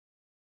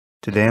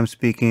Today I'm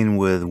speaking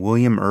with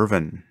William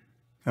Irvine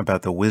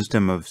about the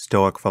wisdom of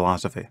Stoic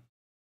philosophy.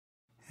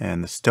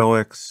 And the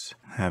Stoics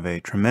have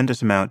a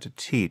tremendous amount to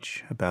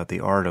teach about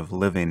the art of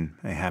living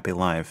a happy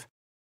life.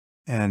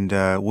 And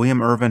William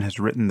Irvine has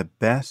written the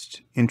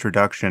best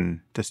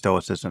introduction to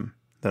Stoicism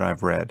that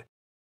I've read.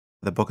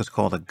 The book is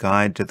called A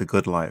Guide to the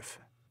Good Life,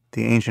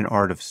 The Ancient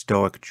Art of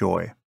Stoic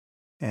Joy.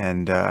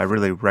 And I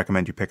really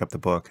recommend you pick up the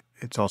book.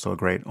 It's also a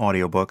great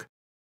audiobook,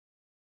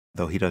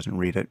 though he doesn't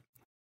read it.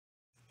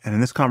 And in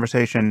this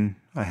conversation,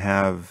 I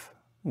have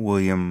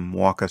William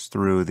walk us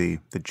through the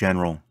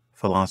general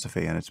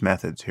philosophy and its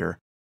methods here.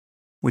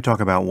 We talk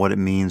about what it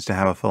means to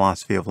have a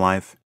philosophy of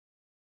life,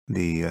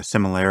 the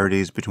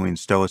similarities between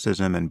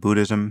Stoicism and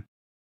Buddhism,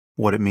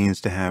 what it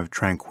means to have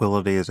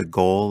tranquility as a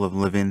goal of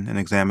living an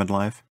examined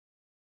life.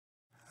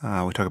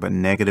 We talk about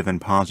negative and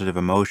positive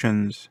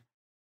emotions,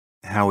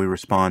 how we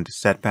respond to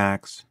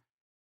setbacks,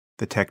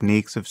 the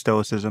techniques of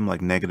Stoicism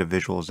like negative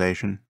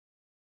visualization,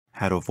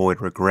 how to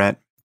avoid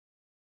regret,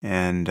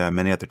 and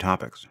many other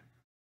topics.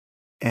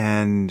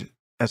 And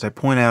as I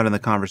point out in the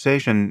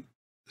conversation,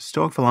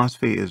 Stoic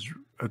philosophy is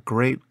a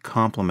great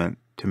complement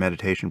to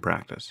meditation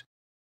practice.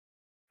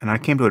 And I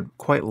came to it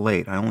quite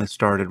late. I only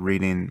started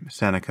reading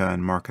Seneca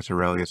and Marcus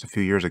Aurelius a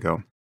few years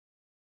ago.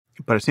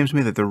 But it seems to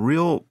me that the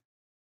real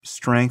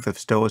strength of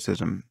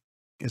Stoicism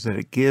is that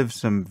it gives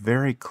some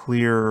very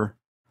clear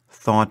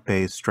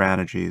thought-based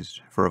strategies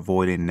for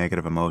avoiding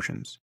negative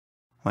emotions,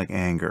 like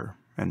anger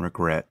and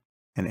regret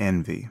and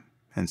envy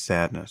and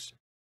sadness.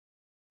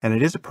 And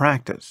it is a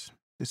practice.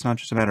 It's not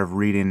just a matter of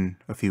reading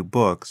a few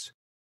books.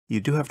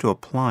 You do have to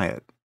apply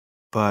it.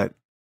 But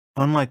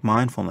unlike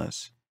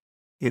mindfulness,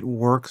 it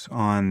works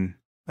on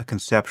a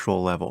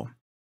conceptual level,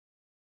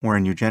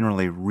 wherein you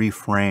generally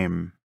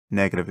reframe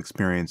negative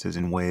experiences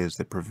in ways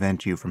that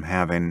prevent you from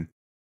having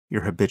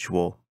your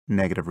habitual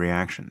negative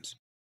reactions.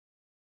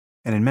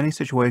 And in many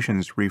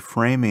situations,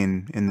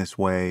 reframing in this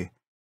way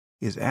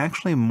is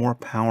actually more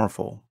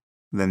powerful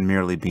than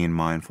merely being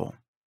mindful,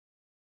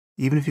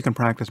 even if you can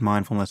practice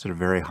mindfulness at a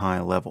very high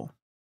level.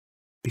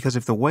 Because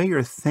if the way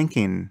you're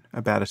thinking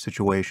about a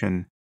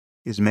situation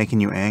is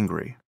making you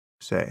angry,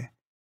 say,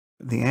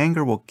 the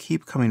anger will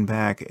keep coming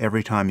back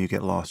every time you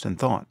get lost in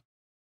thought.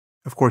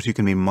 Of course, you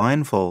can be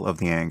mindful of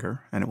the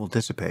anger and it will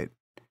dissipate,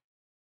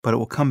 but it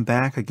will come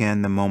back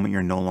again the moment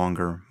you're no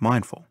longer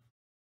mindful.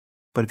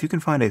 But if you can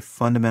find a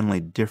fundamentally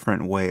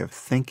different way of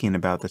thinking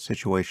about the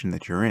situation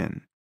that you're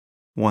in,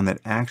 one that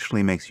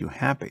actually makes you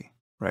happy,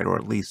 right, or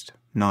at least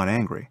not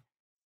angry,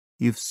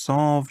 you've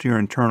solved your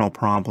internal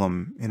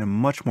problem in a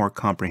much more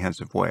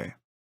comprehensive way.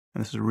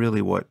 And this is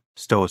really what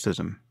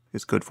Stoicism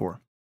is good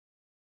for.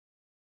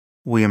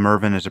 William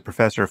Irvine is a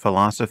professor of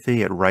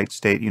philosophy at Wright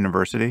State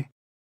University,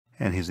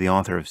 and he's the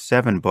author of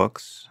 7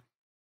 books,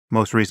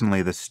 most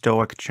recently The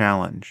Stoic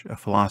Challenge, A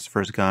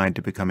Philosopher's Guide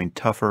to Becoming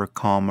Tougher,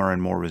 Calmer,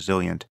 and More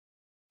Resilient.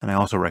 And I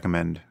also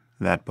recommend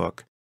that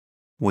book.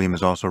 William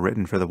has also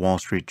written for the Wall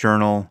Street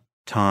Journal,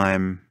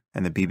 Time,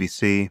 and the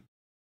BBC,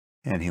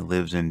 and he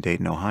lives in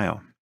Dayton,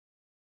 Ohio.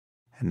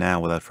 And now,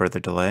 without further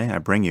delay, I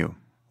bring you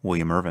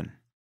William Irvine.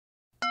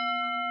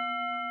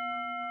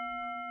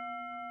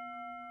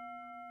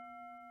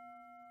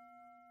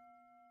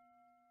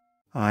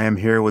 I am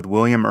here with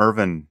William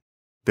Irvine.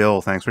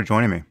 Bill, thanks for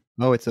joining me.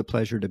 Oh, it's a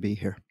pleasure to be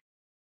here.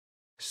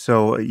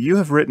 So you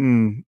have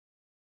written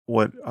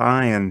what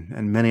I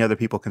and many other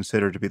people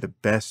consider to be the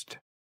best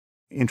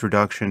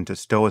introduction to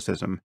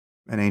Stoicism,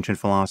 an ancient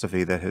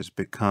philosophy that has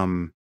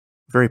become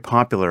very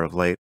popular of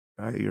late.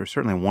 You're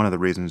certainly one of the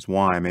reasons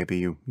why. Maybe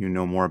you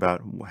know more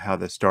about how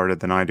this started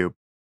than I do.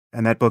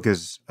 And that book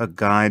is A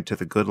Guide to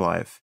the Good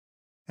Life.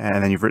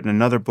 And then you've written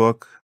another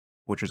book,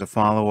 which is a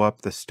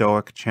follow-up, The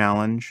Stoic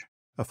Challenge,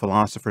 A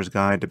Philosopher's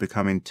Guide to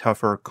Becoming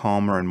Tougher,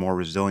 Calmer, and More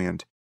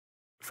Resilient.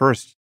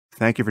 First,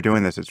 thank you for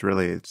doing this.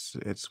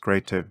 It's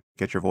great to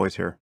get your voice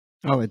here.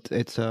 Oh,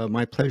 it's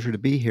my pleasure to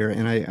be here,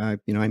 and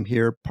I'm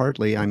here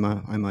partly. I'm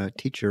a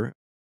teacher,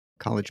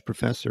 college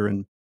professor,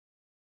 and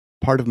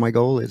part of my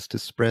goal is to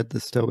spread the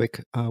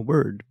Stoic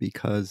word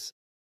because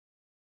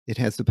it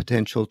has the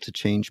potential to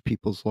change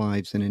people's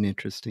lives in an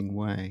interesting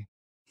way.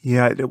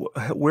 Yeah,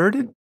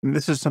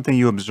 this is something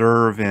you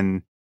observe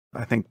in,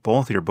 I think,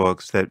 both your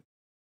books, that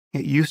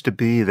it used to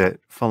be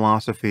that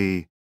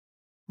philosophy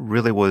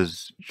really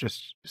was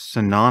just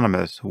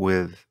synonymous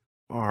with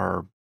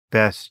our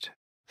best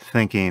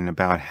thinking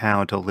about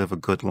how to live a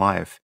good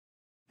life.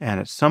 And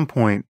at some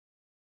point,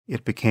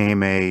 it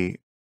became a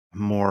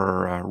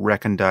more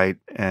recondite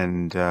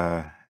and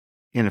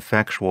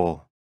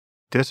ineffectual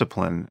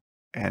discipline.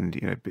 And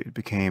it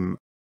became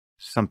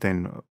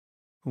something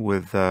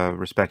with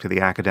respect to the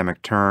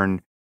academic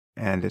turn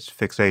and its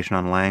fixation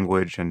on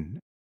language. And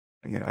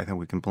I think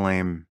we can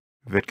blame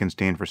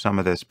Wittgenstein for some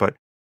of this. But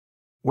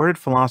where did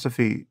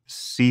philosophy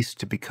cease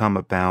to become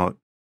about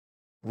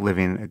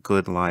living a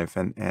good life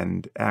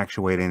and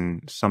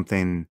actuating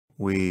something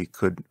we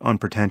could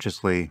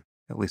unpretentiously,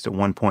 at least at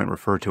one point,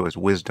 refer to as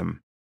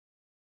wisdom?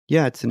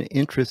 Yeah, it's an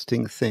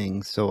interesting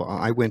thing. So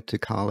I went to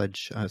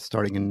college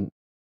starting in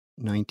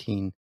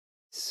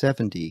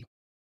 1970,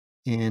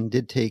 and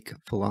did take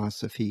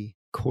philosophy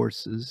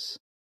courses.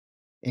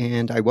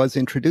 And I was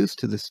introduced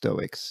to the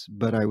Stoics,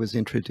 but I was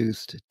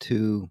introduced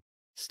to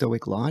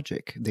Stoic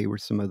logic. They were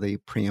some of the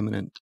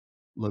preeminent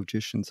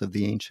logicians of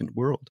the ancient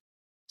world.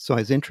 So I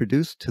was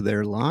introduced to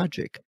their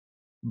logic,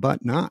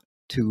 but not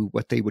to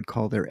what they would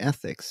call their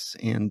ethics.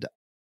 And,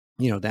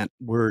 that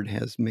word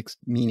has mixed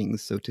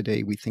meanings. So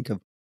today we think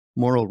of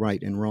moral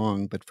right and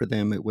wrong, but for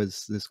them it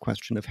was this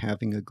question of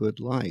having a good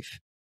life.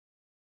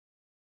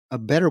 A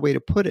better way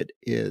to put it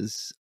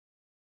is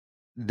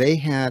they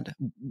had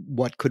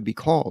what could be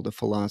called a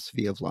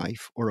philosophy of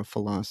life or a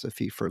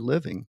philosophy for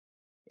living.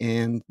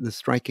 And the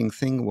striking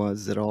thing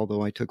was that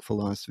although I took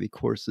philosophy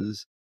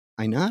courses,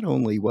 I not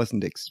only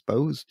wasn't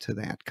exposed to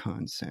that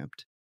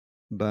concept,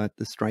 but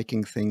the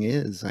striking thing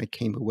is I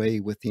came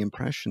away with the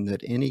impression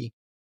that any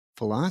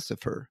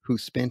philosopher who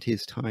spent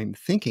his time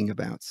thinking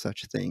about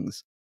such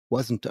things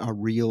wasn't a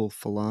real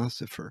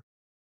philosopher.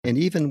 And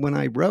even when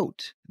I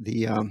wrote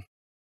the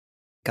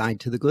Guide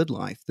to the Good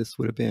Life, this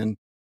would have been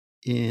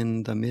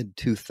in the mid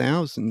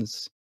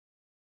 2000s,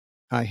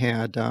 I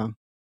had,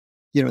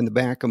 in the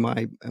back of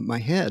my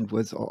head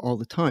was all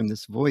the time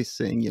this voice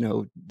saying,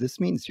 this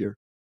means you're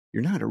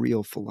not a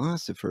real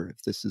philosopher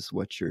if this is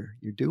what you're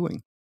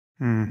doing.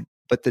 Mm.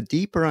 But the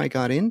deeper I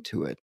got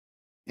into it,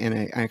 and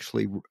I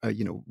actually,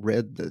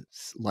 read the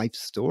life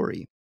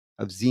story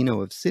of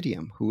Zeno of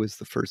Citium, who was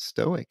the first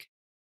Stoic,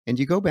 and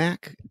you go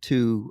back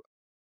to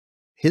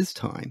his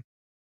time.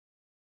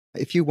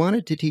 If you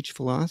wanted to teach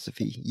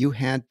philosophy, you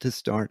had to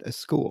start a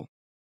school.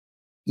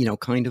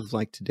 Kind of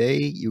like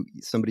today,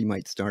 somebody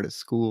might start a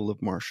school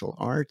of martial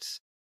arts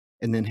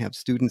and then have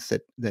students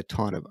that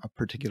taught a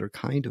particular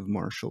kind of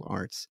martial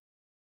arts.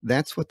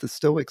 That's what the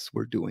Stoics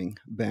were doing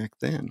back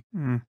then.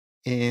 Mm.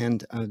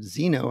 And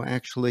Zeno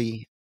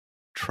actually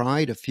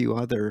tried a few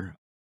other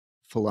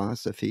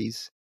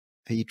philosophies.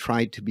 He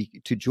tried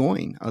to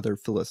join other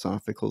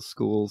philosophical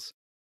schools,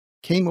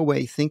 came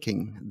away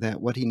thinking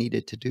that what he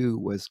needed to do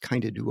was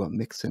kind of do a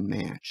mix and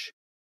match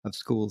of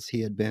schools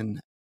he had been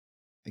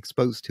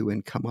exposed to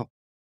and come up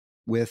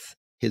with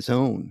his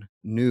own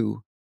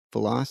new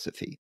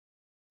philosophy.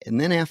 And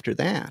then after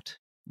that,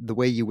 the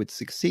way you would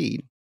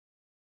succeed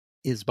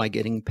is by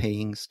getting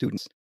paying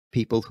students,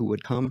 people who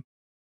would come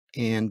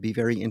and be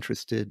very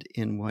interested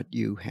in what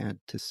you had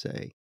to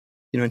say.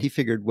 And he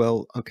figured,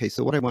 well, okay,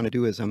 so what I want to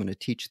do is I'm going to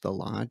teach the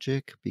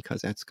logic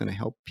because that's going to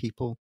help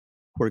people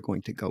who are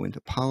going to go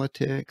into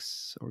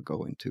politics or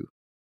go into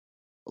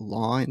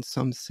law in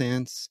some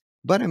sense,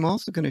 but I'm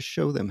also going to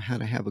show them how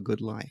to have a good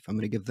life. I'm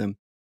going to give them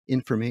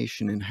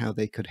information in how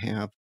they could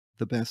have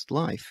the best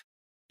life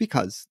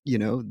because,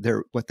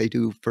 what they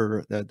do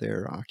for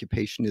their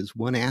occupation is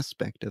one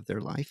aspect of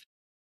their life.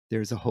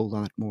 There's a whole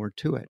lot more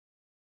to it.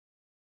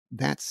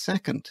 That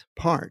second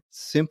part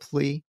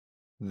simply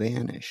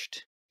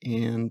vanished.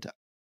 And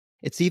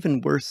it's even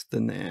worse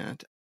than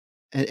that.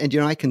 And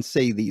I can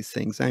say these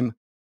things. I'm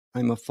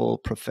a full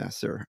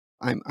professor.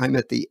 I'm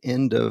at the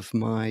end of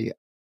my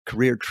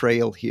career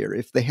trail here.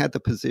 If they had the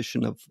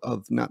position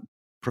of not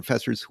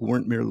professors who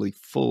weren't merely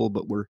full,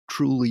 but were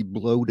truly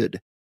bloated,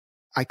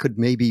 I could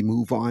maybe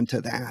move on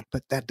to that,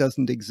 but that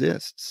doesn't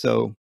exist.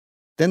 So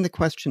then the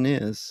question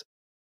is,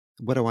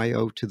 what do I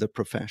owe to the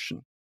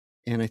profession?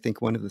 And I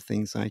think one of the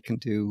things I can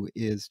do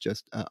is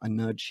just a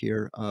nudge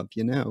here of,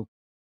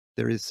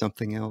 there is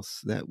something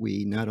else that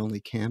we not only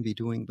can be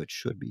doing, but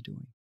should be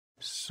doing.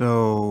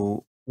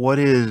 So, what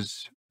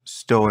is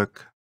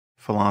Stoic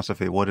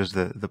philosophy? What is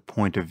the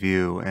point of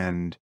view,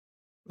 and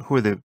who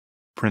are the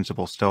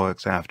principal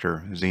Stoics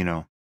after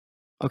Zeno?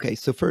 Okay,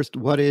 so first,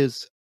 what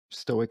is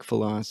Stoic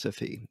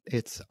philosophy?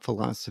 It's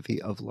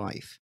philosophy of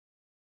life.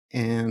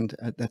 And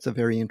that's a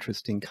very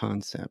interesting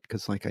concept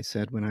because, like I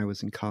said, when I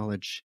was in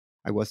college,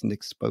 I wasn't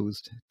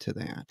exposed to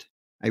that.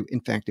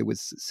 In fact, it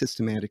was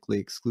systematically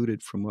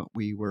excluded from what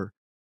we were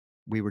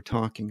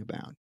talking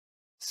about.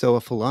 So,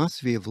 a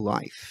philosophy of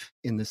life,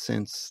 in the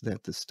sense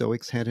that the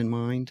Stoics had in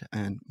mind,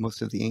 and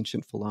most of the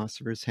ancient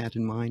philosophers had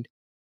in mind,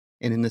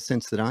 and in the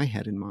sense that I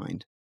had in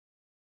mind,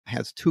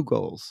 has two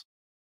goals.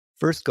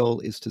 First goal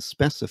is to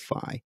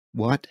specify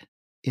what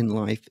in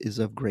life is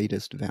of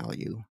greatest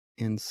value.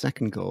 And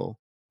second goal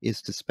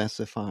is to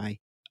specify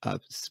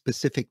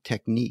specific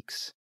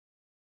techniques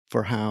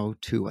for how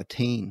to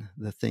attain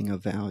the thing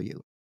of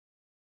value.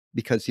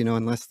 Because,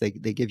 unless they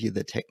give you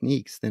the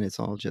techniques, then it's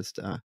all just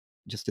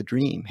a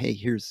dream. Hey,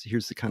 here's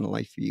the kind of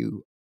life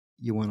you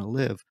want to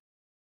live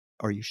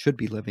or you should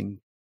be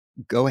living.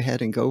 Go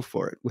ahead and go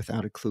for it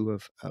without a clue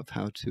of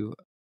how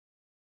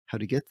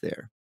to get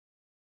there.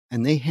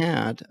 And they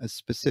had a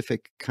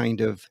specific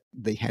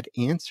they had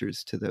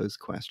answers to those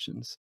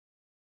questions.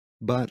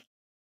 But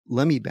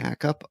let me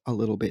back up a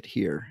little bit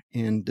here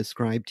and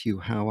describe to you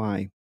how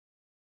I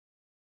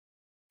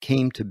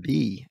came to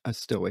be a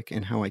Stoic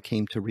and how I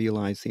came to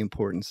realize the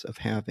importance of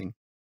having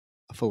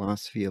a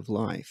philosophy of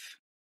life.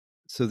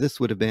 So this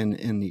would have been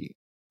in the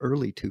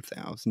early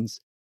 2000s.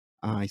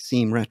 I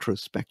seem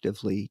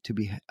retrospectively to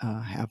be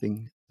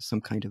having some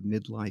kind of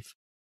midlife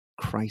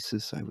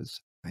crisis.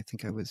 I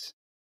think I was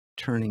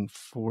turning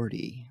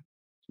 40.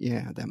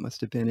 Yeah, that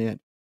must have been it.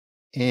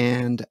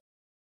 And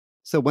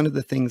so one of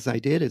the things I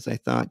did is I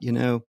thought,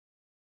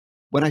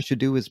 what I should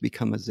do is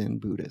become a Zen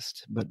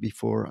Buddhist. But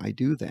before I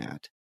do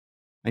that,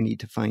 I need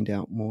to find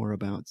out more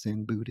about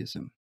Zen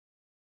Buddhism.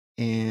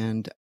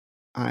 And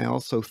I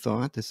also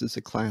thought this is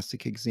a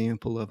classic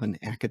example of an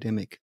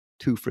academic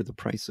two for the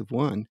price of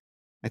one.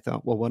 I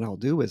thought, well, what I'll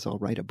do is I'll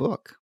write a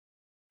book.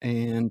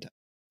 And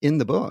in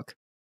the book,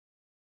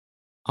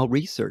 I'll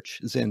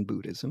research Zen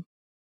Buddhism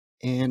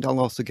and I'll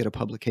also get a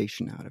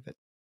publication out of it.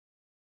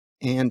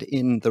 And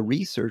in the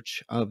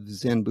research of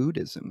Zen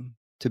Buddhism,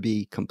 to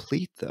be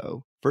complete,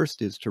 though,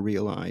 first is to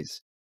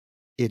realize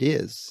it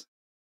is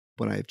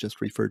what I've just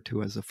referred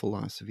to as a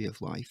philosophy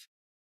of life.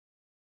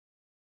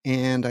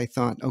 And I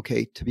thought,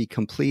 okay, to be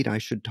complete, I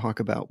should talk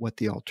about what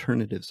the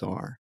alternatives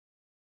are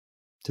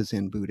to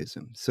Zen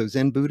Buddhism. So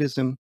Zen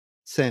Buddhism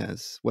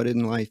says what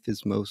in life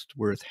is most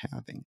worth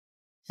having.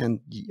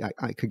 And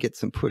I could get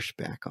some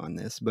pushback on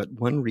this, but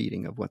one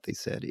reading of what they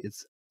said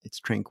is it's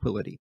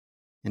tranquility.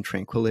 And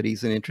tranquility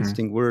is an Mm.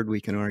 interesting word. We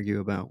can argue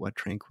about what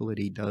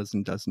tranquility does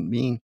and doesn't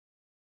mean,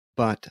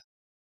 but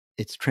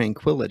it's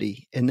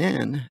tranquility. And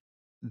then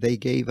they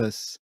gave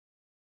us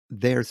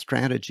their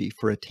strategy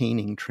for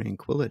attaining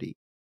tranquility.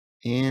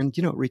 And,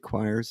 it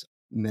requires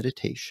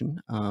meditation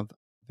of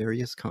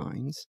various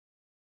kinds.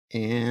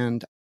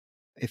 And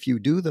if you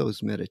do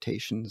those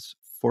meditations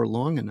for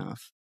long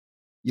enough,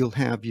 you'll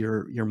have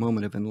your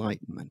moment of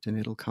enlightenment, and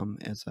it'll come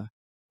as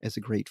a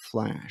great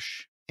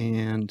flash.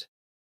 And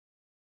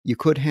you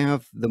could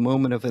have the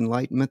moment of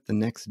enlightenment the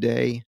next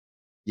day.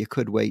 You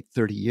could wait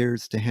 30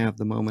 years to have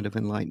the moment of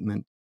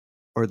enlightenment,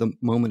 or the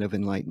moment of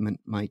enlightenment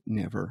might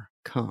never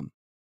come.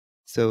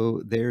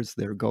 So there's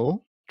their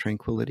goal,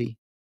 tranquility.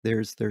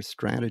 There's their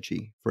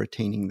strategy for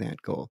attaining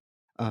that goal,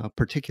 a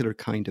particular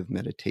kind of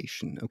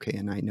meditation. Okay,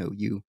 and I know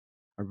you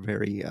are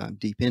very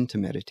deep into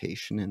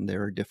meditation, and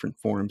there are different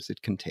forms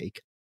it can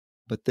take.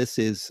 But this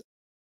is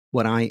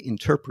what I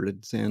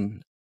interpreted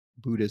Zen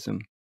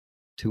Buddhism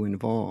to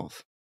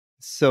involve.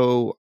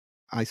 So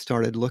I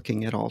started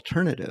looking at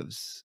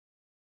alternatives,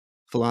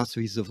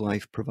 philosophies of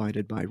life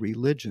provided by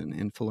religion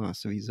and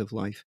philosophies of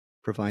life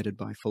provided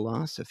by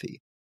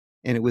philosophy.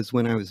 And it was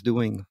when I was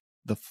doing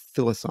the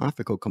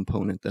philosophical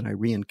component that I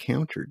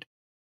re-encountered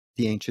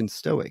the ancient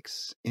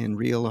Stoics and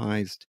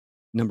realized,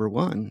 number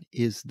one,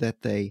 is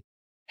that they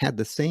had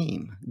the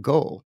same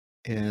goal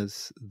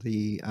as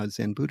the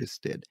Zen Buddhists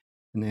did,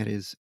 and that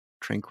is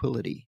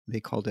tranquility. They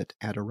called it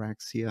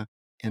ataraxia,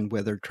 and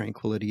whether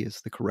tranquility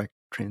is the correct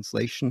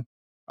translation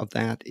of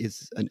that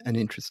is an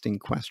interesting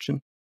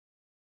question.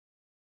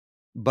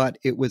 But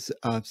it was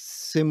a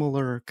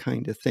similar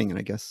kind of thing, and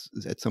I guess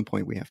at some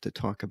point we have to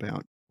talk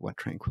about what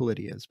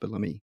tranquility is, but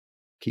let me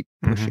keep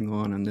Hmm. pushing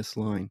on this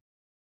line.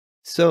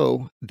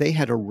 So they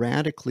had a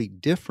radically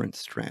different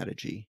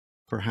strategy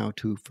for how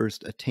to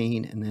first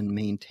attain and then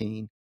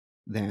maintain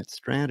that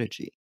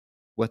strategy.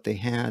 What they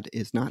had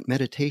is not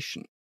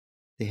meditation,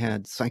 they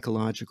had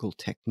psychological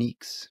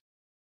techniques.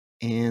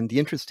 And the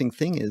interesting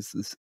thing is,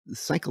 the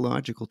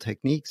psychological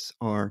techniques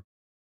are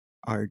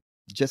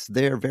just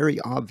there, very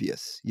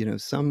obvious.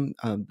 Some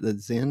of the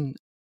Zen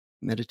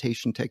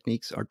meditation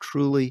techniques are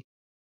truly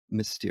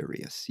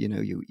mysterious.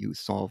 You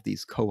solve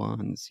these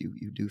koans,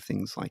 you do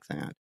things like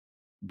that.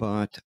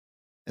 But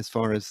as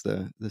far as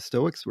the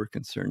Stoics were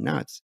concerned, now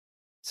it's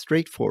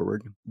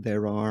straightforward.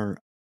 There are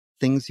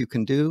things you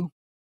can do,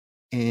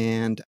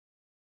 and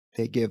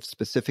they give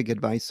specific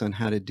advice on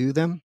how to do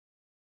them.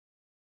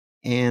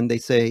 And they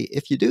say,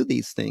 if you do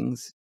these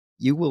things,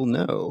 you will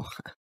know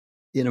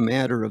in a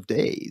matter of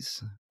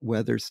days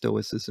whether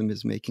Stoicism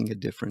is making a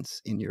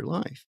difference in your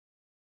life.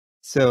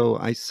 So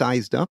I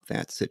sized up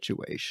that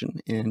situation.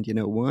 And,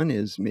 one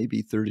is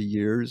maybe 30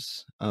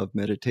 years of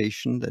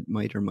meditation that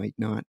might or might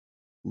not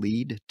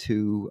lead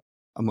to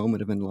a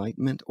moment of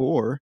enlightenment,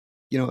 or,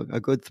 a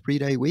good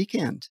 3-day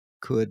weekend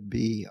could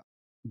be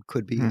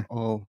Mm.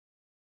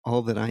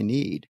 all that I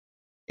need.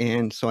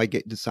 And so I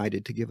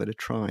decided to give it a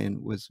try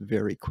and was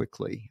very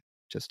quickly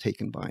just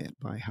taken by it,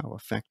 by how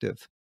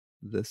effective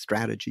the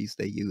strategies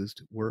they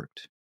used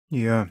worked.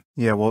 Yeah,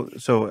 yeah. Well,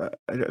 so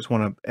I just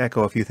want to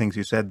echo a few things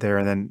you said there,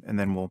 and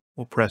then we'll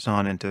press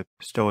on into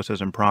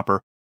Stoicism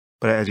proper.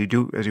 But as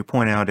you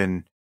point out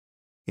in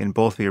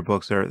both of your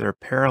books, there are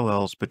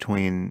parallels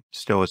between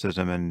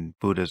Stoicism and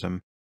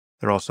Buddhism.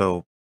 There are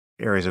also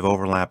areas of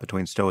overlap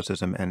between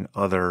Stoicism and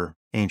other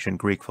ancient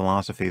Greek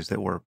philosophies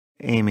that were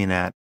aiming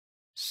at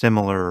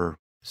similar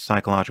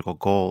psychological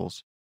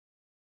goals.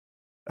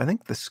 I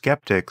think the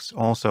skeptics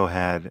also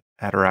had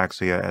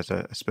ataraxia as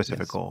a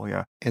specific Yes. goal.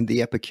 Yeah. And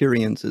the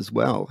Epicureans as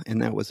well.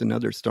 And that was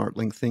another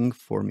startling thing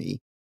for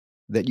me,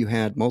 that you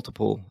had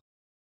multiple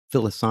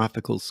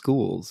philosophical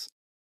schools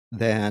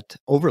that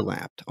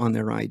overlapped on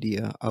their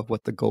idea of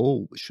what the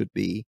goal should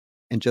be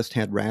and just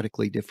had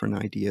radically different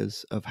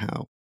ideas of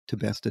how to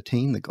best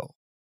attain the goal.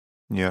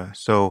 Yeah.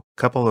 So, a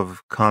couple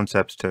of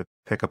concepts to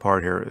pick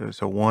apart here.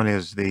 So, one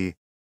is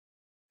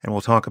and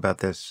we'll talk about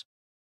this,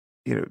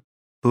 you know,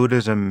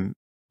 Buddhism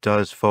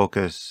does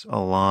focus a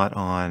lot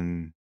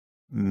on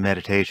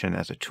meditation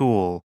as a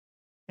tool,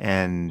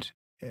 and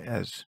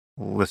as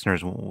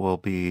listeners will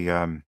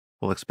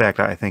expect,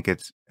 I think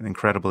it's an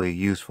incredibly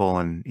useful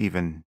and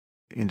even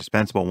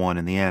indispensable one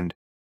in the end.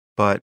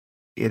 But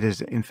it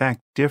is in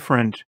fact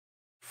different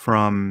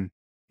from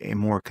a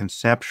more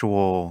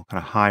conceptual,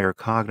 kind of higher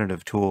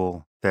cognitive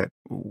tool that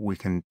we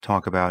can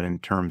talk about in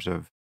terms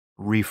of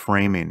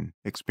reframing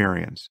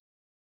experience.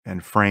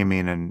 And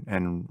framing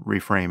and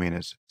reframing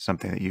is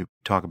something that you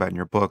talk about in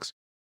your books.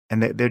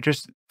 And they're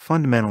just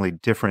fundamentally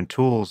different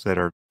tools that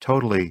are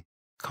totally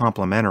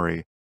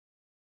complementary.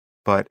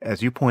 But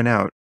as you point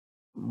out,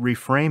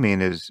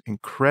 reframing is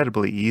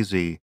incredibly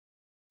easy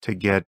to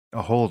get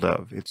a hold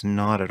of. It's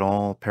not at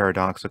all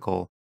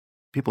paradoxical.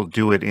 People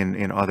do it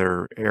in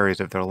other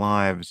areas of their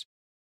lives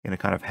in a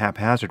kind of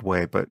haphazard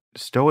way, but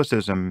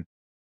Stoicism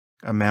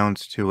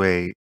amounts to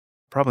a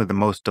probably the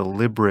most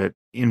deliberate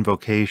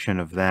invocation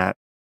of that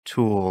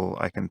tool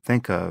I can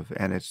think of,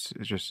 and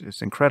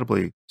it's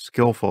incredibly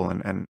skillful,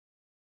 and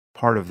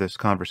part of this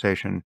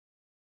conversation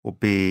will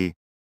be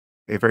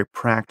a very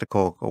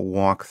practical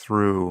walk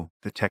through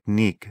the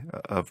technique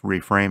of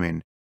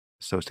reframing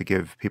so as to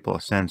give people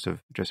a sense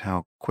of just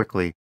how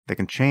quickly they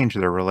can change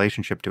their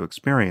relationship to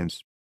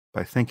experience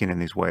by thinking in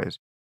these ways.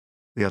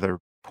 The other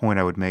point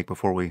I would make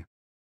before we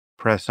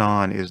press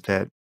on is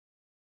that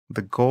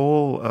the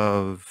goal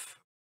of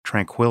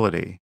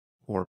tranquility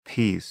or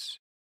peace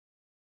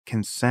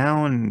can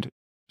sound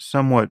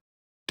somewhat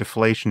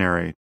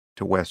deflationary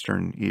to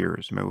Western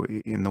ears. I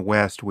mean, in the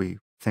West, we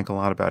think a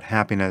lot about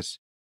happiness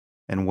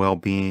and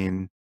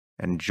well-being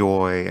and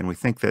joy, and we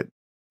think that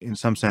in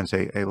some sense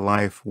a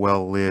life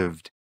well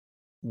lived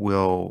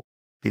will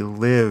be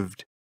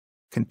lived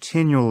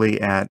continually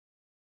at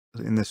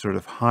in this sort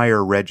of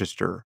higher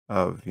register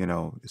of,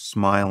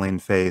 smiling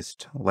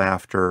faced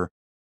laughter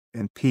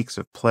and peaks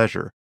of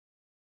pleasure.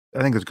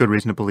 I think there's good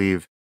reason to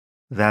believe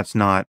that's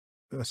not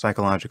a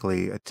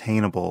psychologically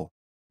attainable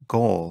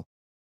goal.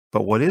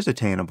 But what is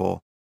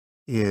attainable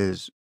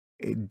is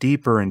a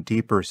deeper and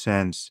deeper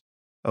sense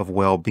of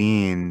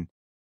well-being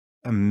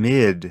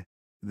amid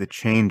the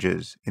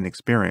changes in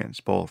experience,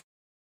 both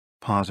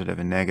positive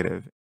and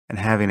negative, and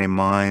having a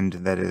mind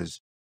that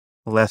is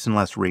less and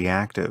less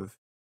reactive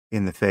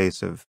in the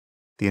face of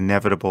the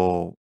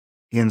inevitable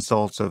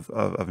insults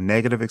of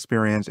negative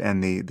experience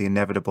and the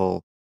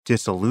inevitable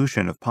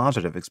dissolution of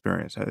positive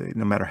experience.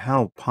 No matter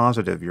how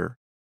positive your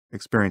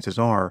experiences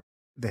are,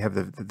 they have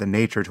the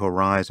nature to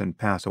arise and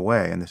pass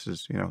away. And this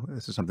is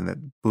something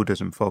that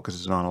Buddhism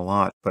focuses on a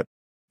lot, but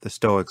the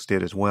Stoics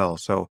did as well.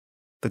 So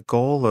the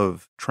goal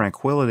of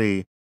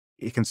tranquility,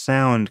 it can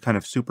sound kind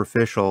of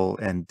superficial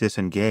and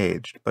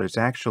disengaged, but it's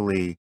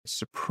actually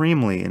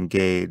supremely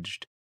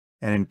engaged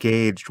and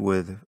engaged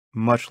with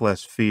much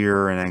less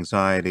fear and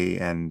anxiety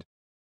and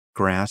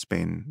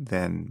grasping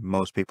than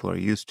most people are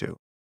used to.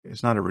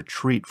 It's not a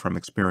retreat from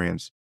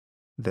experience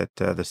that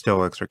the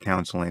Stoics are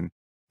counseling.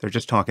 They're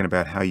just talking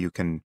about how you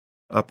can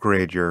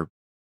upgrade your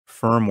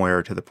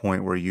firmware to the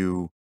point where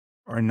you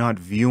are not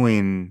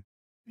viewing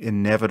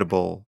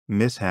inevitable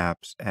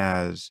mishaps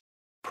as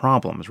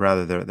problems.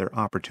 Rather, they're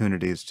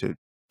opportunities to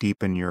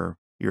deepen your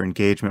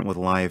engagement with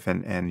life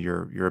and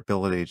your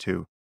ability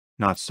to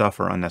not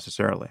suffer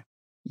unnecessarily.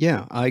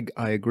 Yeah, I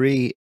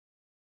agree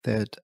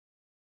that,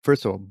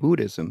 first of all,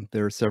 Buddhism,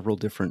 there are several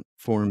different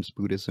forms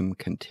Buddhism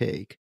can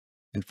take.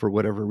 And for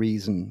whatever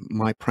reason,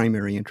 my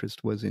primary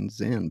interest was in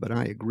Zen, but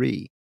I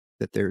agree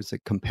that there's a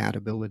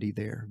compatibility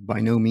there. By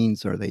no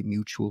means are they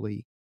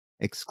mutually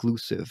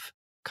exclusive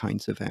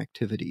kinds of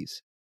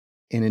activities.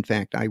 And in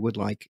fact, I would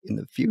like in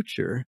the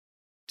future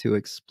to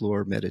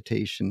explore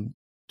meditation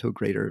to a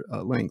greater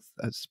length,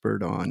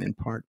 spurred on in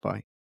part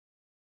by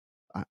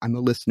I'm a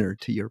listener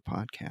to your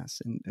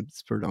podcast and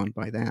spurred on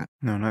by that.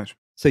 No, nice.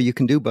 So you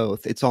can do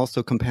both. It's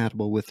also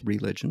compatible with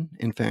religion.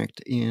 In fact,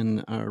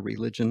 in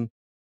religion,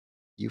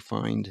 you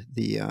find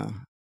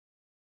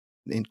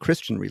in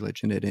Christian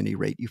religion, at any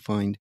rate, you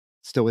find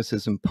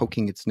Stoicism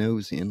poking its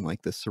nose in,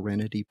 like the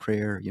Serenity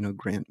Prayer,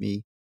 grant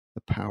me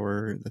the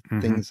power, the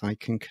Hmm. things I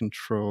can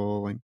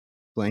control. I'm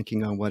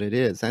blanking on what it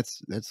is.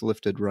 That's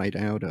lifted right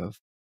out of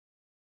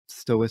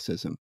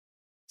Stoicism.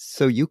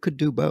 So you could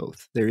do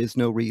both. There is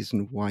no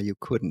reason why you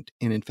couldn't.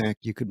 And in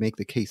fact, you could make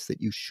the case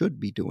that you should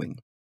be doing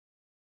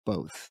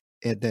both.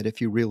 And that if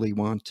you really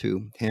want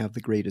to have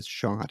the greatest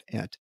shot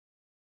at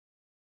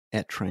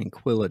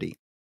tranquility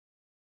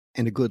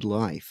and a good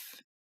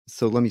life.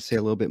 So let me say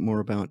a little bit more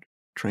about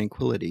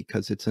tranquility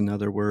because it's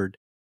another word.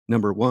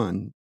 Number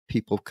one,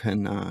 people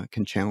can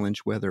challenge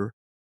whether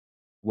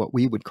what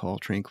we would call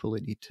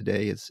tranquility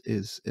today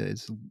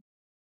is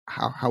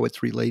how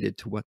it's related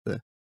to what the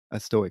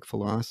Stoic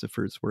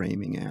philosophers were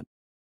aiming at.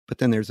 But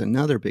then there's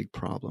another big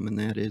problem, and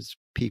that is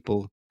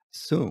people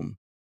assume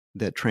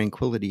that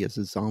tranquility is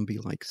a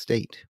zombie-like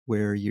state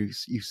where you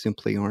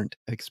simply aren't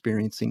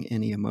experiencing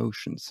any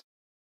emotions.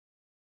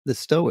 The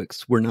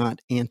Stoics were not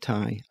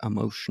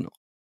anti-emotional.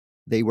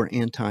 They were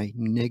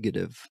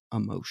anti-negative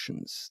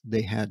emotions.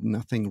 They had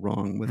nothing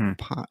wrong with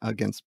Mm.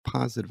 against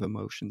positive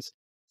emotions.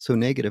 So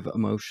negative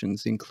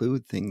emotions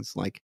include things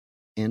like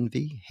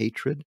envy,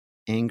 hatred,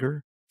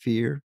 anger,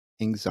 fear,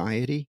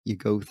 anxiety. You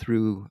go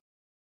through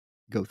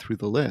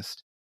the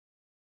list.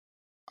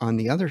 On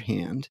the other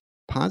hand,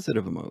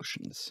 positive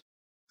emotions,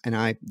 and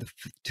the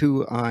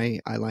two I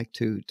like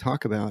to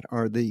talk about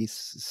are the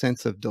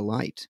sense of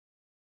delight,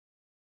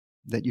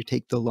 that you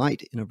take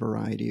delight in a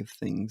variety of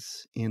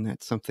things, and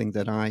that's something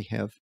that I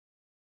have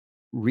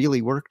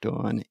really worked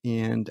on.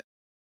 And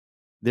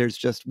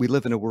we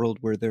live in a world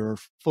where there are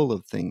full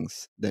of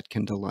things that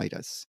can delight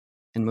us,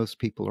 and most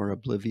people are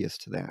oblivious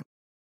to that.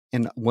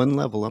 And one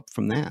level up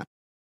from that,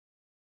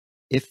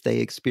 if they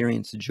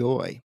experience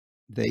joy,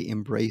 they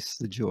embrace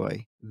the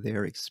joy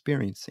they're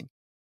experiencing.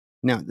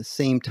 Now, at the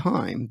same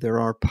time, there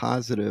are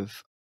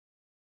positive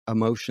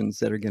emotions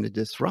that are going to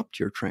disrupt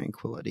your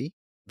tranquility.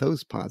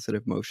 Those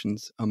positive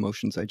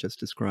emotions I just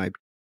described,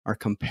 are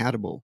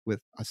compatible with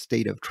a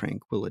state of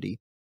tranquility.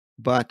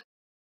 But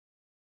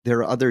there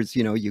are others,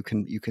 you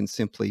can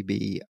simply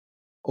be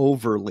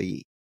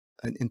overly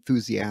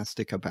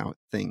enthusiastic about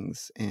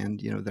things, and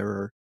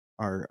there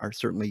are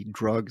certainly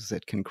drugs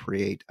that can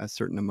create a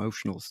certain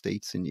emotional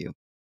states in you.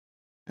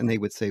 And they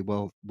would say,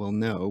 well,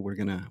 no, we're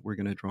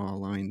gonna draw a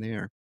line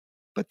there.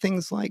 But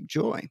things like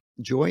joy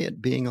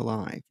at being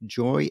alive,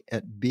 joy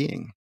at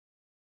being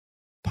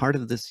part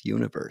of this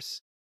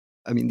universe.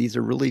 I mean, these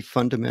are really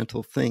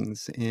fundamental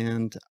things,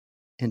 and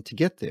to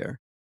get there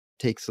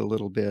takes a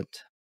little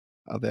bit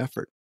of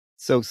effort.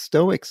 So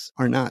Stoics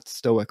are not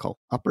stoical.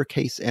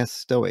 Uppercase S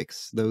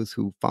Stoics, those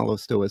who follow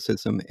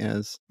Stoicism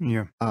as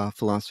Yeah. a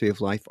philosophy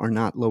of life, are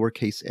not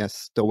lowercase s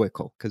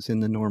stoical, because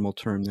in the normal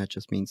term, that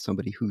just means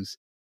somebody who's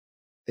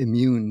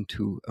immune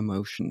to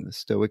emotion. The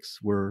Stoics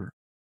were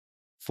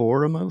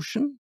for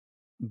emotion,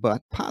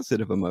 but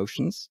positive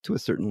emotions to a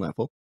certain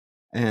level.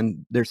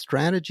 And their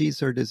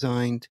strategies are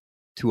designed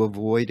to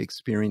avoid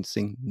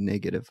experiencing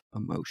negative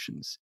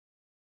emotions.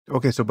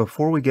 Okay, so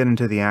before we get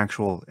into the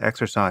actual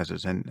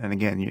exercises, and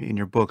again, in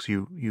your books,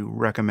 you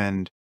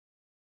recommend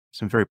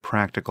some very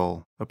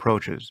practical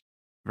approaches,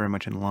 very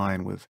much in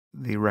line with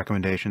the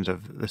recommendations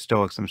of the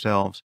Stoics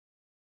themselves.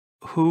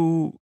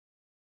 Who,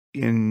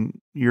 in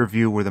your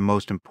view, were the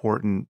most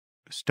important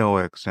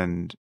Stoics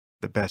and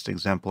the best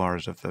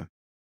exemplars of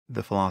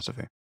the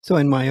philosophy? So,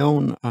 in my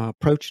own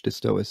approach to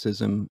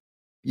Stoicism,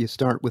 you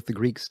start with the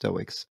Greek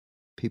Stoics,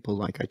 people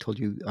like I told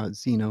you,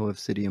 Zeno of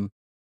Citium,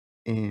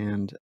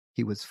 and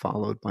he was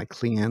followed by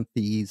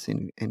Cleanthes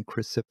and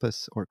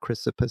Chrysippus, or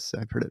Chrysippus.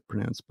 I've heard it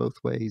pronounced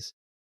both ways.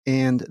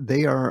 And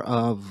they are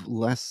of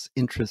less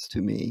interest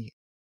to me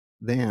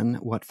than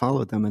what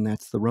followed them, and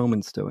that's the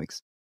Roman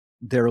Stoics.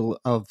 They're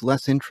of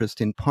less interest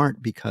in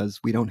part because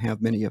we don't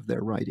have many of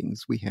their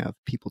writings. We have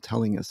people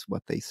telling us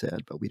what they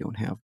said, but we don't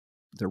have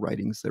their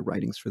writings. Their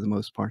writings, for the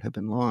most part, have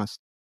been lost.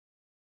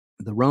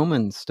 The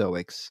Roman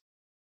Stoics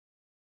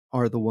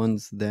are the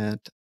ones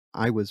that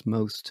I was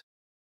most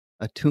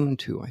attuned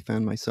to. I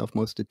found myself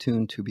most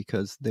attuned to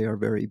because they are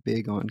very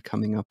big on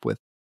coming up with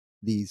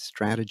these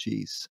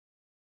strategies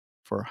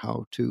for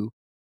how to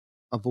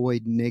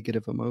avoid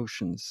negative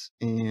emotions.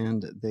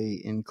 And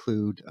they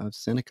include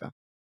Seneca,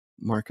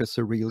 Marcus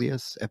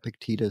Aurelius,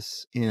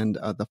 Epictetus, and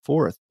the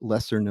fourth,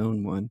 lesser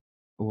known one,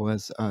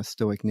 was a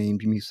Stoic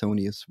named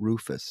Musonius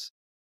Rufus.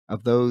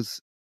 Of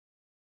those,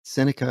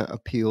 Seneca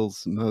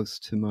appeals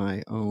most to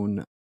my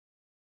own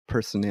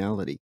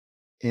personality.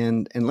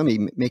 And let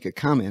me make a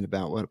comment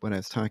about what I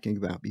was talking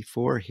about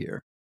before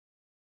here.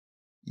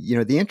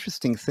 The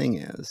interesting thing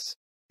is,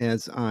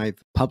 as I've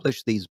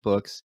published these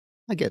books,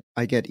 I get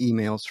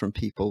emails from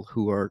people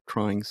who are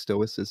trying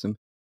Stoicism,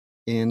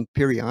 and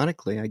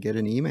periodically I get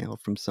an email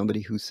from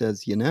somebody who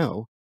says,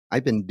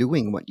 I've been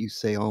doing what you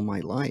say all my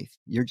life.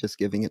 You're just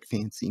giving it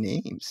fancy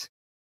names.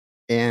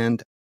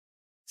 And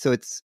so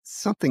it's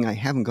something I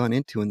haven't gone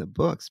into in the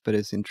books, but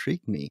has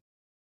intrigued me.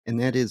 And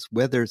that is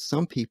whether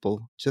some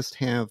people just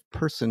have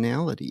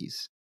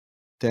personalities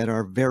that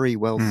are very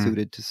well Hmm.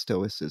 suited to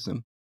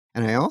Stoicism.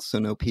 And I also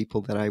know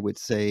people that I would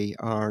say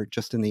are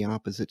just in the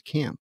opposite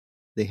camp.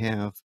 They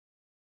have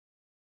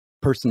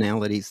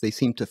personalities, they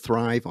seem to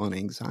thrive on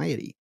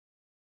anxiety.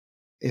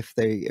 If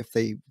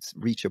they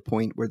reach a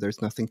point where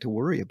there's nothing to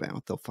worry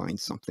about, they'll find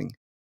something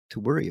to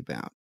worry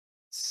about.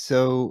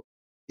 So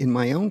in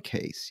my own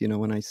case,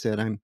 when I said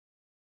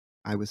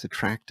I was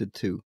attracted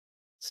to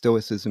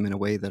Stoicism in a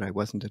way that I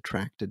wasn't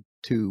attracted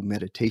to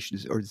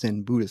meditations or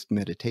Zen Buddhist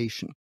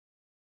meditation,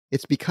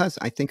 it's because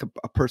I think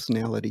a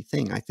personality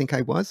thing. I think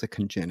I was a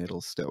congenital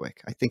Stoic.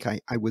 I think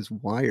I was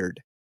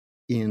wired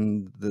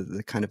in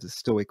the kind of the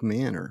Stoic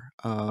manner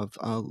of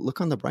look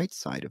on the bright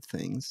side of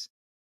things.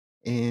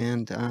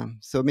 And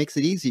so it makes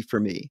it easy for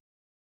me,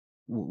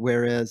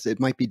 whereas it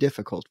might be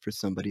difficult for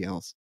somebody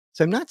else.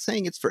 So I'm not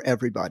saying it's for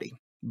everybody,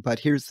 but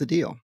here's the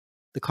deal.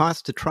 The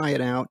cost to try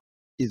it out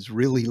is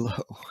really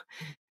low.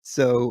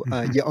 So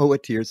you owe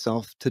it to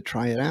yourself to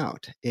try it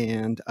out,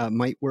 and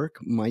might work,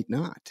 might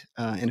not.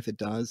 And if it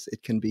does,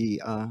 it can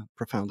be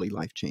profoundly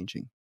life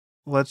changing.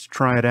 Let's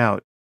try it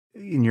out.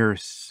 In your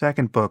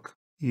second book,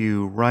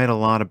 you write a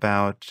lot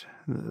about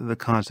the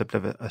concept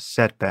of a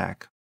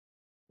setback.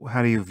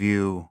 How do you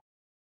view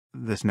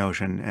this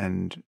notion,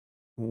 and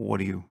what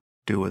do you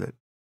do with it?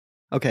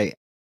 Okay,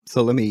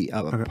 so let me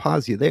Okay.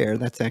 pause you there.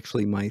 That's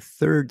actually my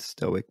third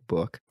Stoic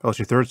book. Oh, it's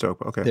your third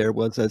soap. Okay. There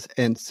was as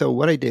and so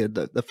what I did,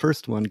 the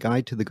first one,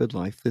 Guide to the Good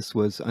Life, this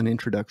was an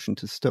introduction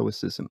to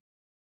Stoicism.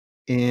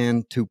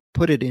 And to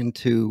put it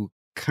into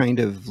kind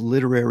of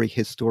literary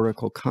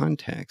historical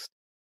context,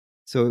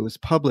 so it was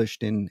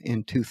published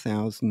in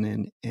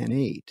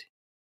 2008.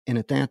 And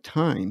at that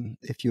time,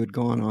 if you had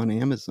gone on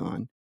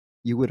Amazon,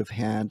 you would have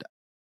had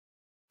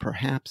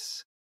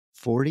perhaps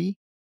 40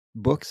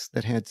 books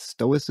that had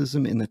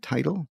Stoicism in the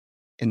title.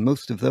 And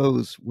most of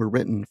those were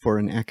written for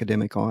an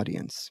academic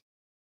audience,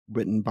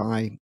 written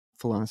by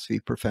philosophy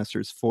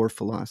professors for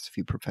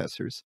philosophy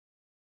professors,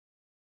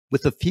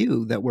 with a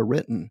few that were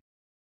written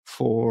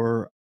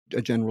for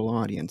a general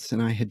audience.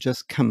 And I had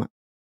just come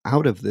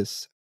out of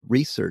this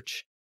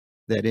research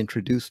that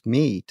introduced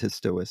me to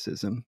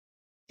Stoicism.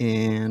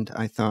 And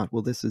I thought,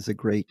 well, this is a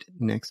great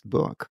next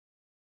book.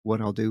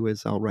 What I'll do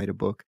is I'll write a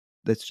book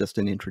that's just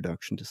an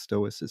introduction to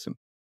Stoicism.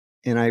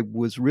 And I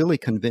was really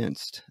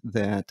convinced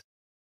that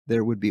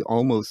there would be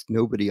almost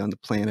nobody on the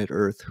planet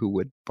Earth who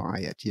would buy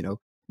it,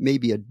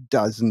 maybe a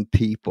dozen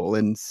people,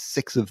 and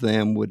 6 of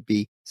them would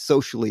be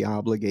socially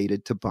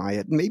obligated to buy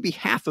it. Maybe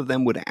half of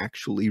them would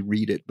actually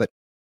read it, but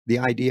the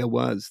idea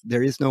was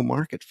there is no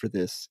market for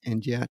this,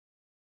 and yet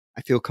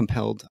I feel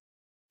compelled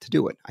to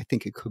do it. I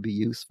think it could be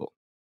useful.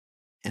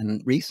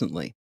 And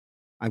recently,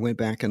 I went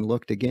back and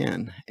looked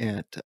again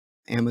at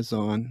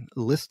Amazon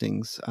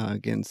listings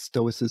against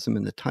Stoicism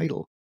in the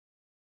title,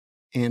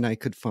 and I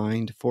could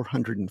find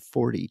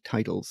 440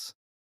 titles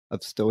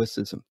of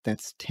Stoicism.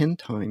 That's 10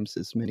 times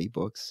as many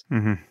books.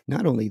 Hmm.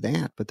 Not only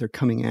that, but they're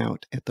coming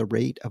out at the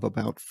rate of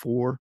about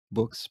 4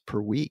 books per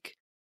week.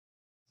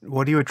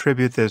 What do you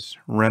attribute this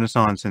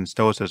renaissance in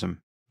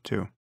Stoicism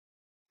to?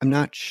 I'm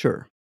not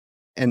sure.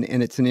 And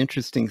it's an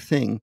interesting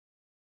thing,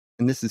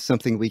 and this is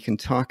something we can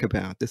talk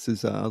about. This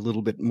is a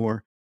little bit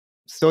more.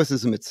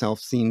 Stoicism itself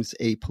seems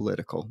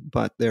apolitical,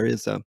 but there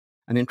is an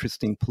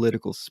interesting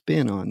political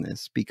spin on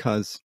this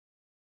because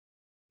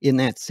in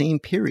that same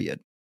period,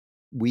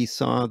 we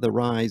saw the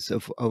rise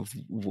of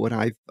what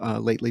I've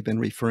lately been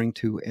referring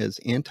to as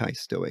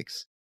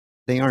anti-Stoics.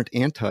 They aren't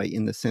anti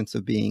in the sense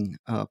of being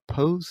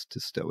opposed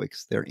to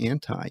Stoics. They're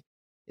anti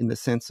in the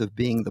sense of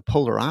being the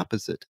polar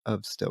opposite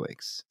of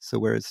Stoics. So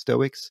whereas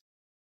Stoics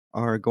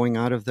are going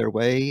out of their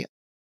way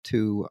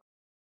to,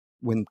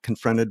 when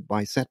confronted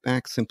by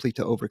setbacks, simply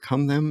to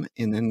overcome them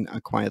and then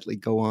quietly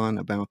go on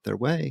about their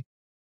way,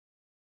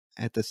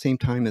 at the same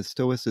time as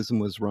Stoicism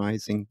was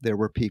rising, there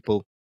were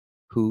people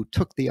who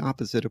took the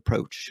opposite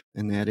approach,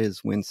 and that is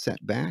when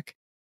set back,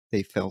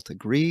 they felt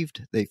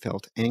aggrieved, they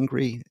felt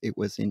angry, it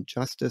was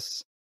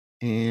injustice,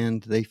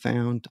 and they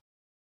found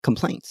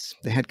complaints.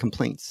 They had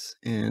complaints,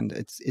 and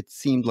it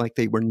seemed like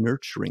they were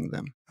nurturing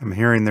them. I'm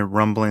hearing the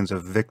rumblings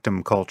of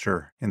victim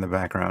culture in the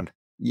background.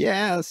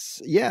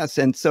 Yes, yes,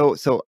 and so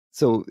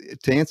to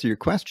answer your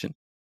question,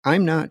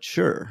 I'm not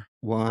sure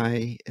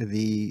why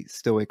the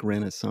Stoic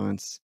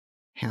Renaissance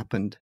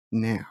happened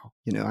now.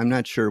 I'm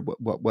not sure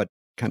what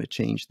kind of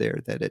changed there,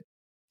 that it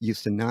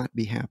used to not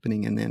be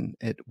happening and then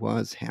it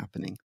was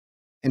happening.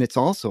 And it's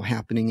also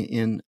happening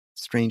in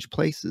strange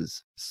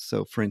places.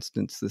 So, for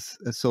instance, this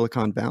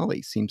Silicon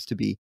Valley seems to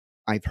be,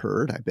 I've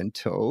been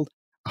told,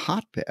 a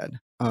hotbed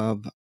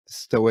of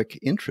Stoic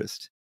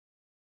interest.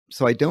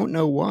 So I don't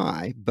know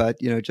why, but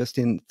just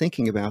in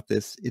thinking about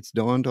this, it's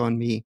dawned on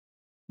me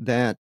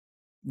that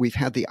we've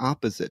had the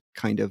opposite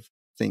kind of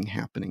thing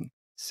happening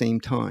same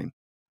time.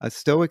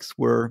 Stoics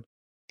were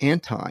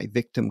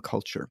anti-victim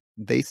culture.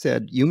 They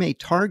said, you may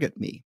target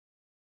me.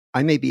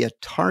 I may be a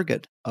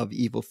target of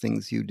evil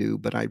things you do,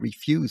 but I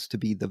refuse to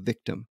be the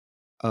victim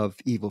of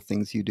evil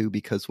things you do,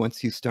 because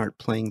once you start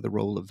playing the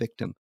role of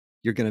victim,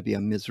 you're going to be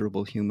a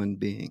miserable human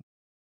being.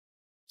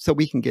 So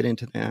we can get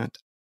into that,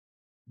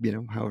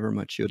 however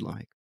much you'd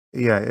like.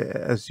 Yeah,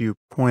 as you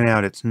point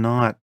out, it's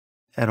not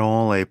at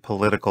all a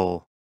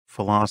political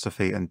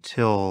philosophy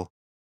until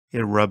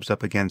it rubs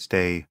up against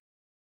a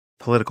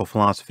political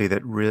philosophy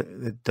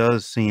that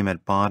does seem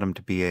at bottom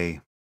to be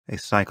a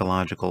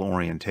psychological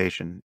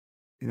orientation.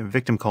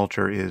 Victim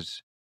culture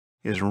is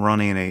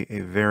running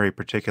a very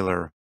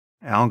particular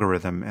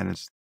algorithm, and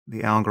it's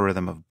the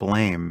algorithm of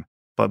blame.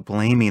 But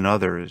blaming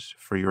others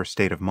for your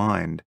state of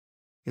mind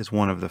is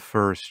one of the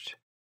first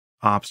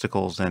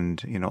obstacles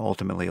and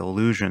ultimately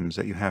illusions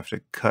that you have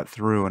to cut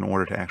through in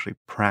order to actually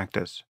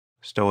practice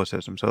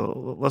stoicism.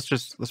 So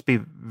let's be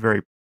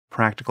very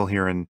practical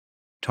here and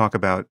talk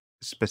about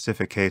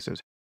specific cases.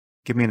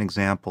 Give me an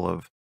example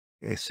of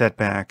a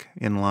setback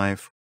in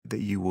life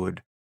that you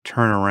would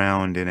turn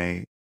around in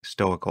a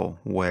stoical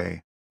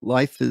way.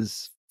 Life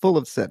is full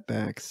of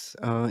setbacks.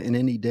 In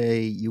any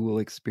day, you will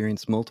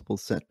experience multiple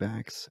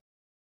setbacks.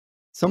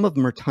 Some of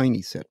them are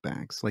tiny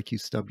setbacks, like you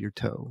stub your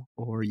toe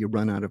or you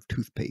run out of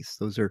toothpaste.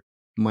 Those are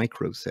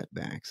micro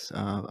setbacks.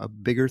 A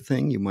bigger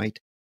thing, you might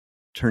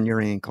turn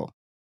your ankle,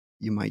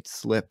 you might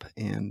slip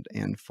and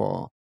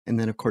fall. And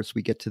then, of course,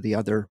 we get to the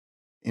other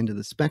end of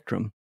the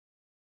spectrum,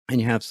 and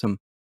you have some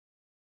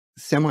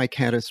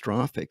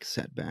semi-catastrophic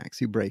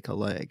setbacks. You break a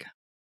leg.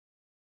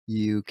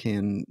 You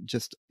can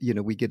just,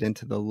 we get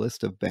into the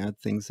list of bad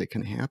things that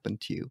can happen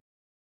to you.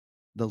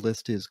 The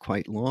list is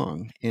quite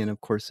long. And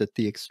of course, at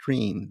the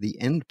extreme, the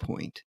end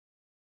point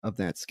of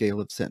that scale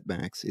of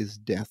setbacks is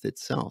death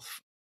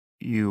itself.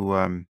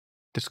 You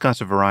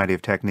discuss a variety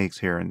of techniques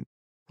here, and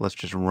let's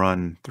just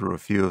run through a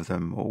few of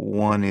them.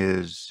 One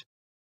is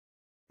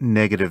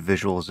negative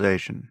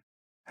visualization.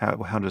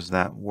 How does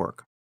that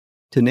work?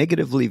 To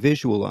negatively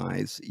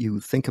visualize, you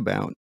think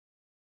about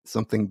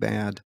something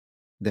bad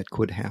that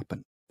could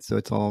happen. So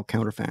it's all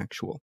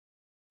counterfactual.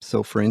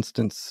 So, for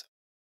instance,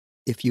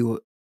 if you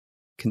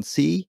can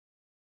see,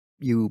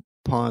 you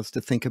pause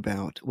to think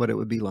about what it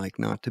would be like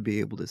not to be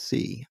able to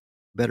see.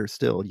 Better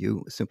still,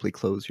 you simply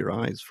close your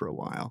eyes for a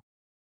while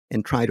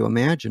and try to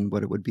imagine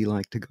what it would be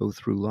like to go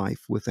through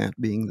life with that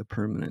being the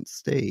permanent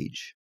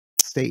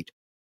state.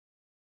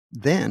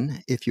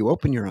 Then, if you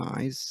open your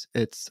eyes,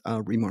 it's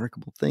a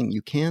remarkable thing.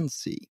 You can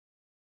see.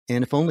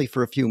 And if only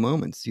for a few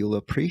moments, you'll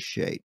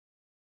appreciate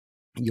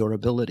your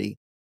ability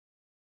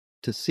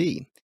to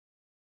see.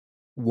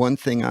 One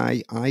thing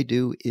I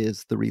do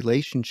is the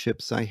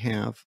relationships I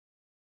have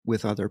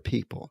with other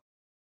people.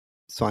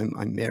 So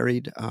I'm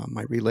married.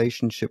 My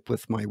relationship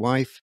with my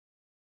wife,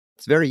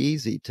 it's very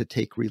easy to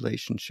take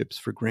relationships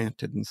for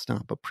granted and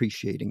stop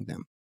appreciating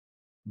them.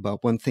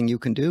 But one thing you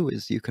can do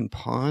is you can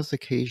pause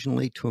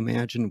occasionally to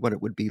imagine what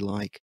it would be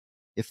like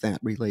if that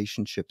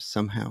relationship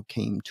somehow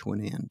came to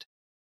an end.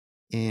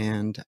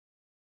 And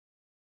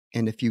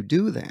and if you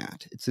do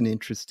that, it's an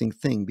interesting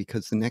thing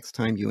because the next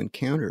time you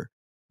encounter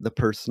the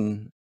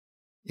person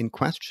in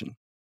question,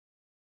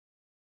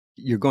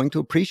 you're going to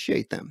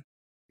appreciate them.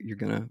 You're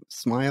going to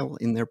smile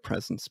in their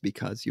presence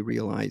because you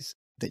realize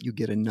that you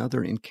get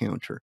another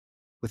encounter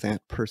with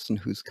that person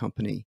whose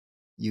company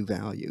you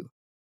value.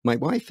 My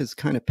wife has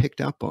kind of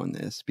picked up on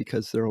this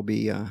because there will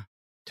be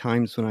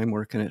times when I'm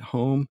working at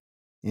home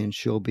and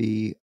she'll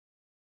be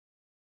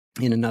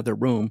in another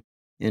room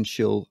and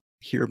she'll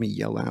hear me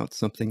yell out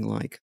something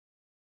like,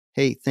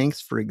 "Hey,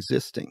 thanks for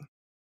existing."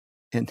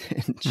 And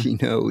Hmm. she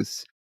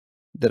knows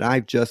that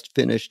I've just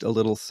finished a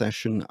little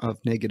session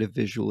of negative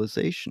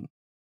visualization.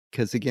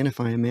 Because again, if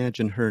I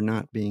imagine her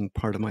not being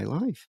part of my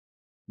life,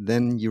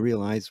 then you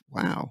realize,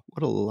 wow,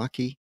 what a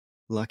lucky,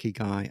 lucky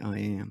guy I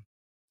am.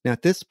 Now,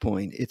 at this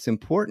point, it's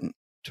important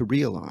to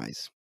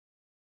realize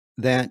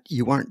that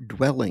you aren't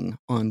dwelling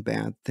on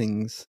bad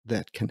things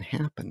that can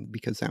happen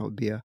because that would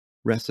be a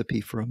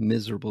recipe for a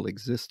miserable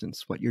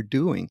existence. What you're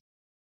doing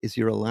is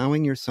you're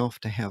allowing yourself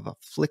to have a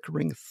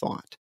flickering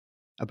thought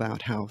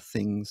about how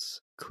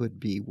things could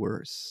be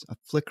worse, a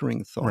flickering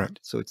Right. thought.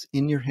 So it's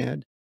in your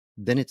head,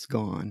 then it's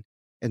gone,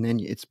 and then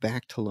it's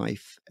back to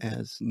life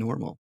as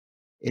normal.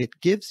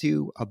 It gives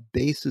you a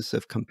basis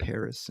of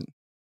comparison.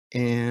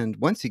 And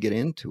once you get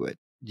into it,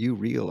 you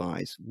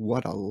realize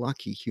what a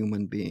lucky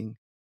human being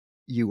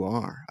you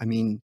are. I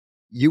mean,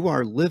 you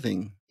are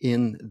living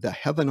in the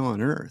heaven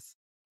on earth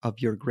of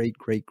your great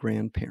great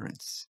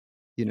grandparents.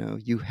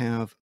 You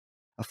have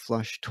a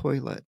flush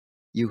toilet.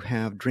 You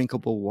have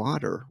drinkable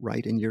water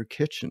right in your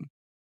kitchen.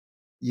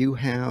 You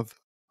have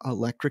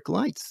electric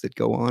lights that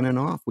go on and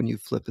off when you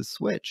flip a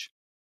switch.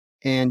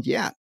 And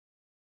yet,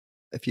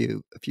 if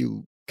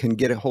you can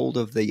get a hold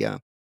of the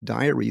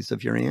diaries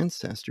of your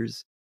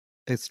ancestors,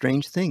 a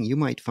strange thing, you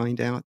might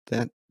find out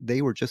that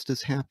they were just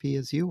as happy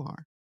as you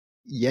are.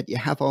 Yet you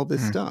have all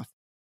this Mm. stuff.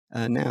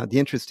 Now, the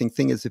interesting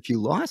thing is, if you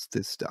lost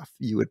this stuff,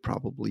 you would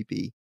probably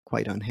be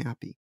quite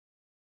unhappy.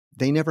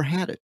 They never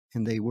had it,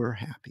 and they were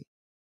happy.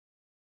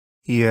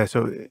 Yeah,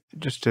 so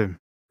just to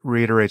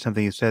reiterate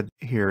something you said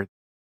here,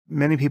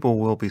 many people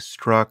will be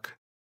struck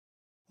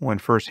when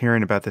first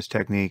hearing about this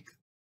technique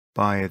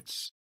by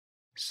its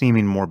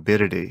seeming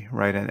morbidity,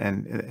 right?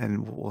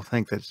 And will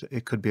think that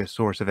it could be a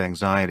source of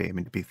anxiety. I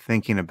mean, to be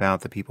thinking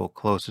about the people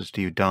closest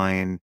to you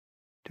dying,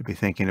 to be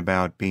thinking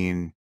about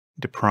being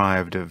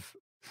deprived of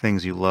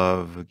things you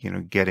love,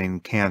 getting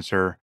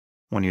cancer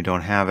when you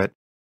don't have it,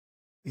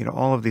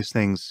 all of these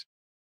things,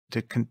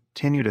 to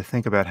continue to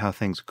think about how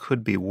things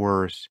could be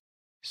worse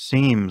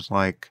seems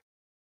like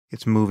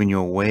it's moving you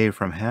away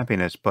from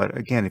happiness. But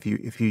again, if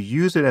you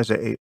use it as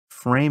a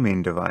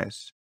framing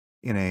device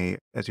in a,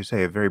 as you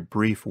say, a very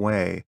brief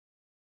way,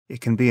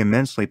 it can be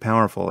immensely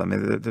powerful. I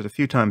mean, there's a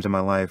few times in my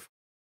life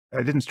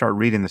I didn't start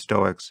reading the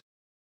Stoics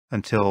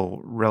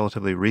until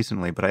relatively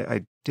recently, but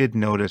I did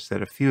notice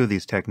that a few of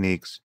these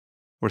techniques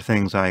were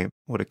things I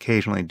would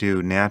occasionally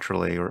do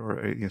naturally,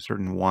 or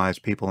certain wise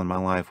people in my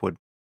life would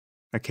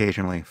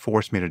occasionally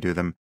force me to do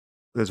them.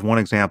 There's one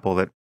example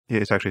that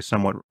is actually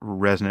somewhat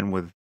resonant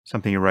with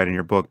something you write in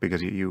your book,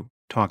 because you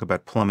talk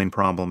about plumbing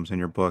problems in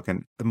your book.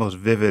 And the most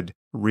vivid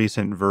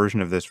recent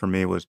version of this for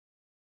me was,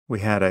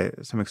 we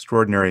had some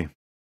extraordinary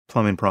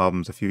plumbing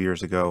problems a few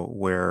years ago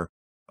where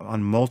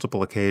on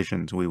multiple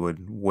occasions we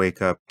would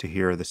wake up to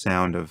hear the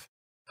sound of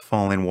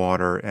falling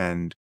water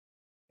and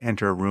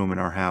enter a room in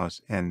our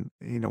house, and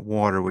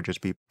water would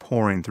just be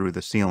pouring through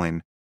the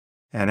ceiling.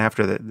 And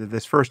after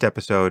this first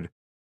episode,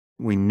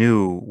 we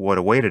knew what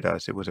awaited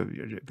us.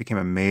 It became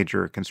a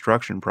major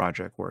construction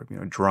project where,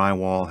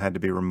 drywall had to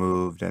be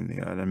removed and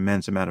an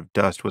immense amount of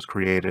dust was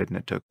created and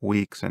it took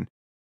weeks. And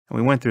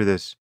we went through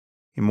this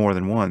more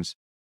than once.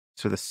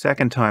 So the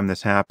second time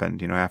this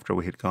happened, after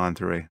we had gone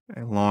through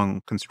a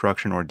long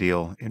construction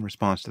ordeal in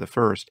response to the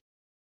first,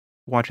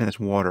 watching this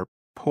water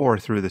pour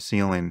through the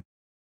ceiling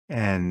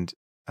and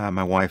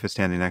my wife is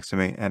standing next to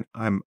me and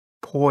I'm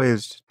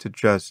poised to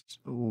just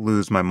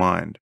lose my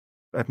mind.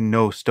 I have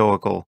no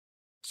stoical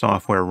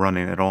software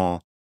running at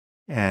all.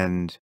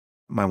 And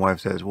my wife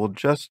says, well,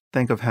 just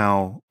think of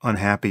how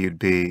unhappy you'd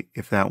be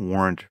if that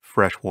weren't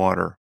fresh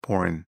water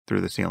pouring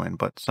through the ceiling,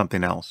 but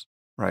something else,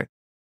 right?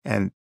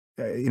 And,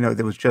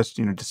 there was just,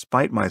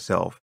 despite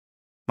myself,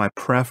 my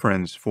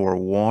preference for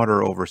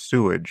water over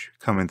sewage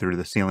coming through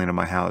the ceiling of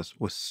my house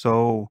was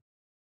so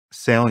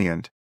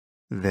salient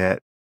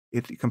that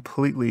it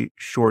completely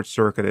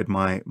short-circuited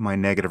my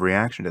negative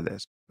reaction to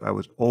this. I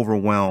was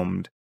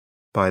overwhelmed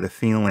by the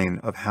feeling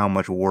of how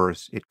much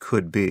worse it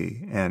could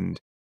be,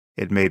 and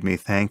it made me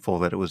thankful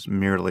that it was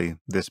merely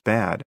this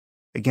bad.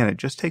 Again, it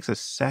just takes a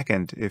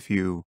second if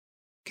you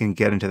can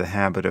get into the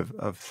habit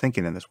of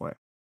thinking in this way.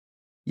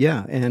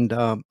 Yeah, and,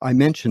 I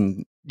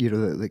mentioned,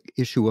 the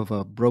issue of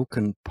a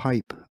broken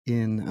pipe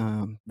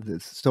in, the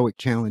Stoic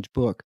Challenge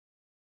book.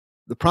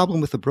 The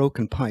problem with the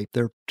broken pipe,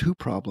 there are 2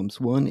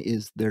 problems. One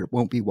is there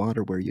won't be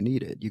water where you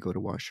need it. You go to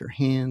wash your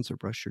hands or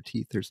brush your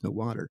teeth, there's no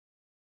water.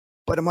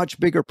 But a much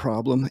bigger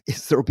problem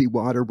is there'll be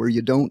water where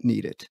you don't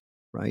need it,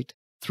 right?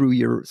 Through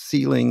your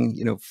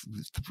ceiling,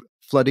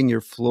 flooding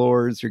your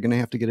floors, you're gonna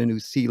have to get a new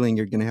ceiling,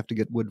 you're gonna have to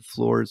get wood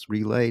floors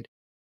relaid.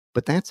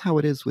 But that's how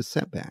it is with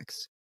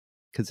setbacks.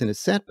 Because in a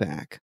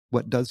setback,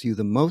 what does you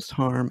the most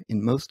harm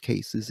in most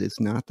cases is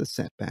not the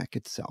setback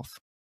itself,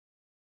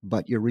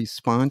 but your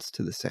response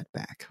to the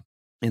setback.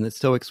 And the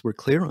Stoics were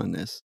clear on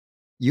this.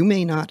 You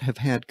may not have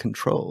had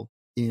control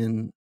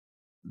in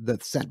the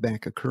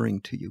setback occurring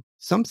to you.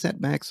 Some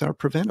setbacks are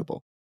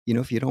preventable.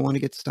 If you don't want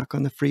to get stuck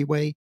on the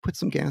freeway, put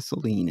some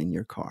gasoline in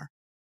your car.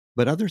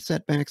 But other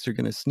setbacks are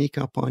going to sneak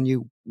up on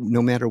you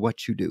no matter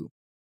what you do.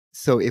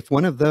 So if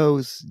one of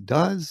those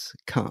does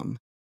come,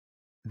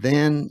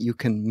 then you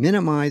can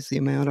minimize the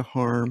amount of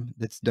harm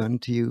that's done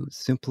to you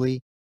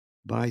simply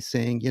by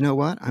saying, you know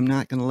what, I'm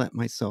not going to let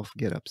myself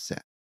get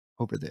upset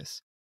over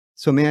this.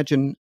 So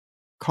imagine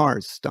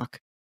cars stuck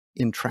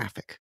in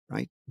traffic,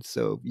 right?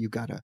 So you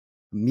got a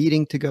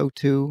meeting to go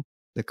to,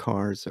 the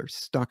cars are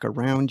stuck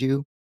around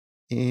you.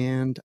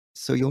 And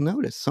so you'll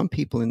notice some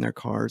people in their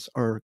cars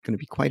are going to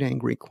be quite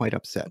angry, quite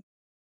upset.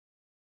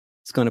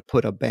 It's going to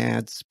put a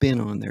bad spin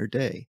on their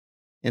day.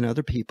 And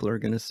other people are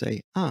going to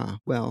say,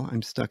 well,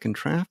 I'm stuck in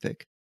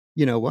traffic.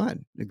 You know what?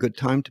 A good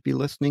time to be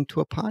listening to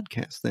a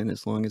podcast then,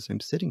 as long as I'm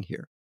sitting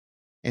here.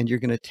 And you're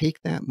going to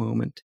take that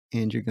moment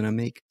and you're going to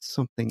make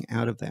something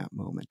out of that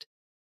moment.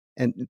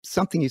 And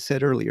something you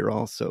said earlier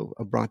also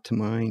brought to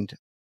mind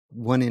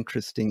one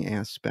interesting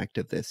aspect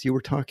of this. You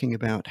were talking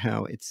about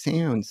how it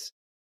sounds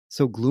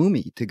so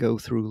gloomy to go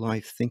through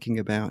life thinking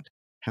about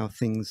how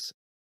things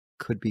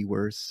could be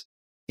worse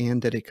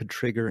and that it could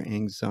trigger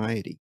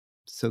anxiety.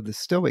 So the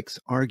Stoics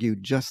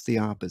argued just the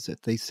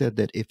opposite. They said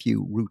that if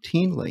you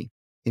routinely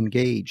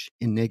engage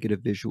in negative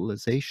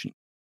visualization,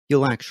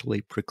 you'll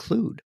actually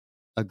preclude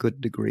a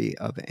good degree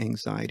of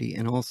anxiety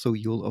and also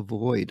you'll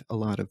avoid a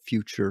lot of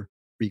future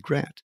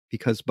regret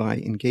because by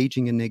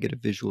engaging in negative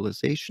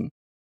visualization,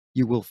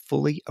 you will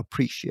fully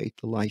appreciate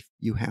the life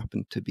you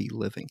happen to be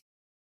living.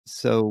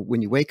 So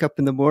when you wake up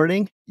in the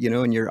morning,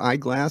 and your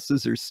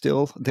eyeglasses are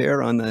still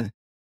there on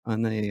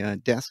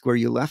the desk where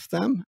you left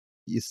them,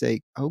 you say,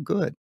 "Oh,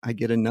 good, I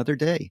get another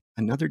day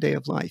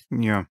of life,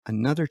 Yeah.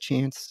 another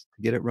chance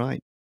to get it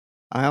right."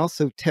 I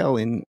also tell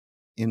in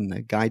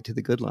the Guide to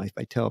the Good Life,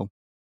 I tell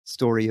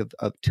story of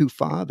 2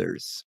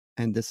 fathers,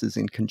 and this is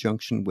in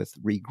conjunction with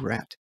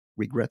regret.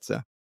 Regret's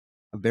a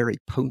very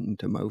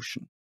potent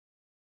emotion.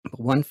 But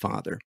one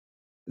father,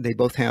 they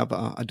both have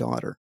a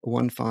daughter.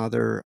 One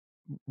father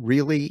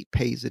really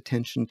pays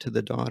attention to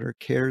the daughter,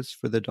 cares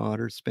for the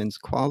daughter, spends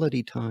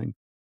quality time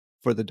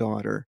for the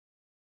daughter.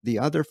 The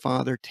other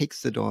father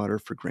takes the daughter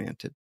for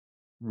granted,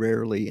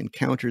 rarely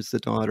encounters the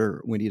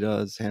daughter. When he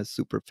does, has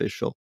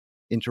superficial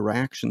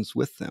interactions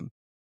with them.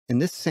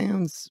 And this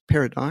sounds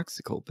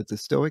paradoxical, but the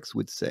Stoics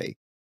would say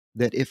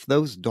that if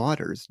those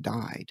daughters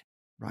died,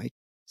 right?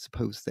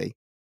 Suppose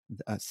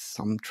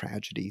some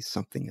tragedy,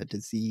 something, a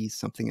disease,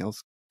 something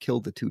else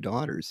killed the 2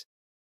 daughters,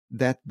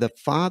 that the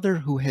father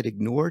who had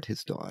ignored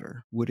his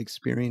daughter would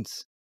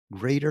experience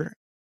greater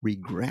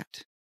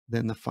regret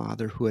than the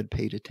father who had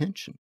paid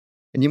attention.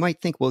 And you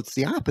might think, well, it's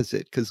the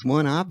opposite because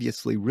one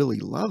obviously really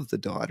loved the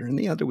daughter and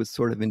the other was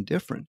sort of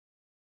indifferent.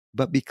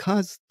 But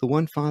because the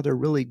one father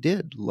really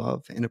did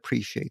love and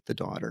appreciate the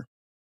daughter,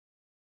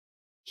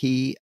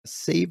 he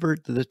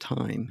savored the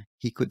time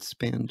he could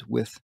spend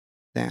with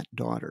that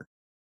daughter.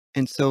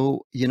 And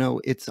so,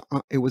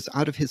 it was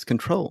out of his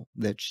control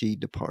that she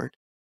depart.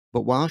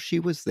 But while she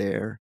was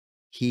there,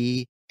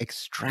 he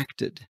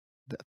extracted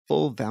the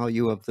full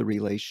value of the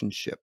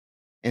relationship.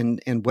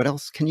 And what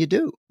else can you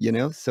do, you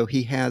know? So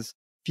he has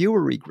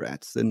fewer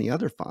regrets than the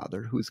other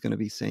father who's gonna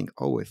be saying,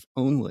 "Oh, if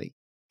only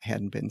I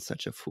hadn't been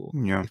such a fool.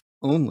 Yeah. If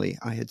only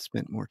I had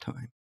spent more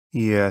time."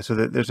 Yeah, so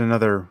there's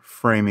another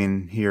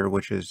framing here,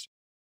 which is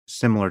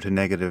similar to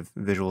negative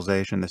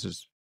visualization. This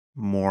is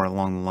more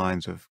along the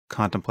lines of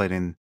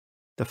contemplating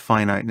the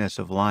finiteness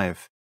of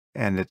life,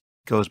 and it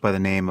goes by the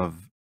name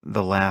of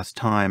the last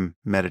time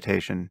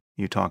meditation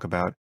you talk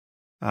about.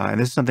 And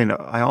this is something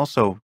that I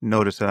also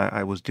noticed that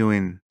I was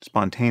doing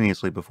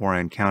spontaneously before I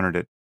encountered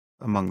it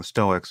among the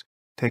Stoics.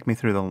 Take me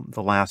through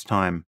the last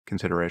time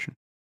consideration.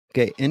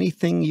 Okay,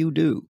 anything you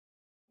do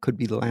could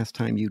be the last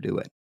time you do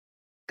it,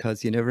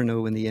 because you never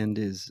know when the end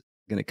is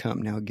gonna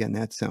come. Now, again,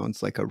 that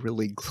sounds like a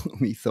really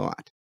gloomy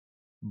thought,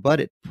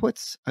 but it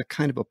puts a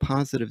kind of a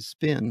positive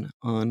spin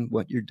on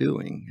what you're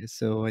doing.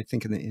 So I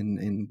think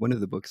in one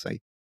of the books,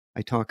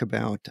 I talk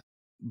about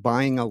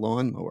buying a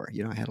lawnmower.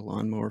 You know, I had a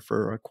lawnmower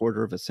for a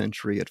quarter of a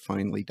century. It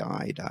finally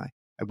died.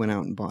 I went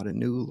out and bought a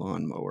new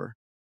lawnmower.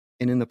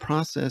 And in the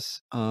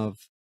process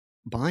of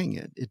buying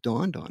it, it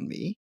dawned on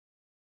me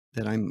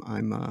that I'm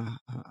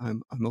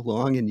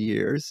along in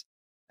years,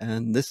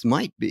 and this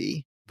might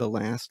be the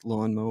last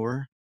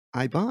lawnmower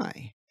I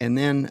buy. And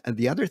then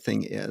the other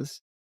thing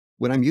is,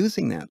 when I'm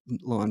using that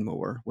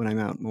lawnmower, when I'm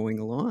out mowing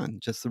a lawn,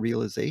 just the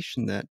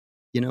realization that,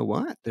 you know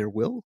what, there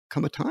will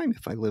come a time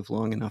if I live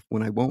long enough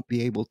when I won't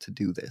be able to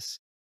do this.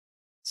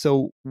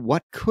 So,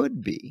 what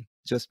could be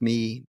just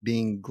me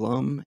being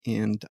glum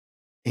and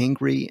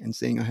angry and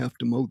saying I have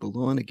to mow the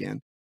lawn again,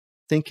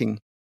 thinking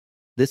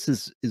this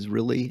is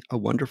really a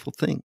wonderful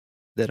thing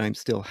that I'm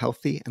still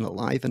healthy and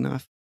alive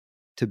enough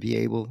to be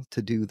able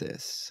to do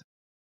this.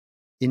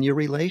 In your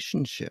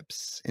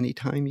relationships,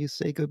 anytime you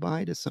say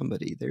goodbye to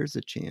somebody, there's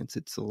a chance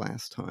it's the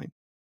last time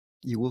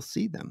you will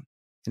see them.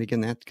 And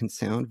again, that can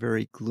sound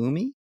very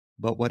gloomy,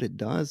 but what it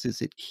does is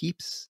it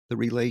keeps the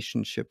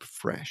relationship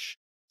fresh.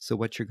 So,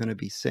 what you're going to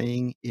be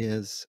saying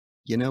is,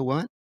 you know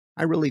what?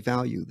 I really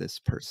value this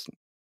person.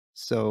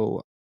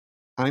 So,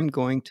 I'm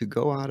going to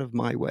go out of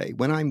my way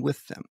when I'm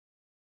with them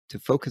to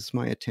focus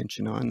my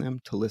attention on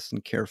them, to listen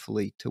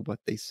carefully to what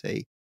they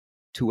say,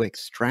 to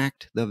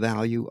extract the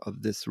value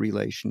of this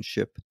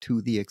relationship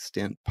to the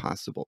extent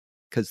possible,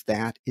 because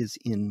that is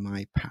in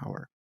my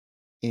power.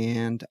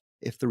 And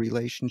if the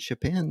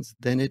relationship ends,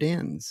 then it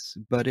ends,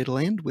 but it'll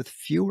end with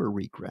fewer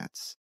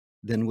regrets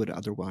than would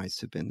otherwise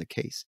have been the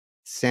case.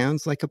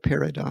 Sounds like a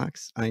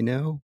paradox, I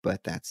know,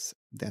 but that's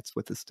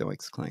what the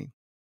Stoics claim.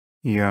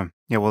 Yeah.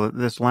 Yeah. Well,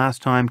 this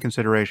last time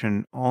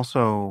consideration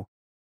also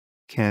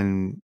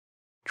can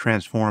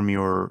transform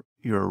your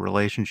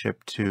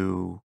relationship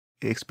to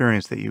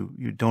experience that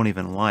you don't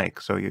even like.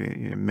 So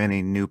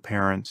many new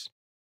parents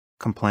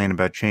complain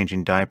about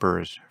changing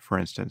diapers, for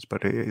instance.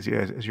 But as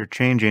you're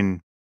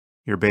changing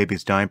your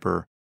baby's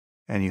diaper,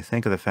 and you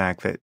think of the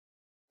fact that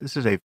this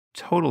is a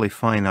totally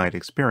finite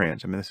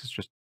experience. I mean, this is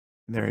just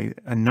there are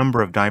a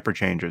number of diaper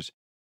changes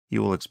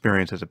you will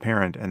experience as a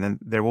parent, and then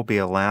there will be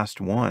a last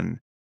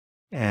one,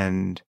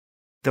 and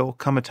there will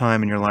come a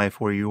time in your life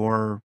where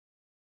you're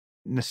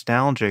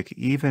nostalgic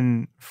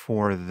even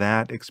for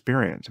that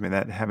experience. I mean,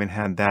 that having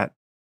had that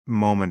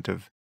moment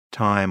of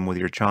time with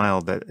your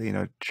child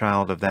that,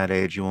 child of that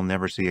age you will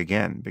never see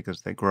again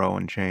because they grow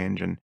and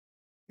change. And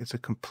it's a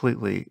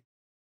completely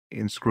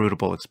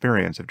inscrutable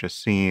experience of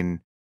just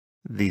seeing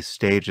these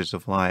stages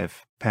of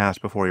life pass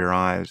before your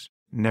eyes,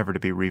 never to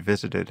be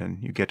revisited.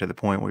 And you get to the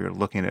point where you're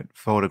looking at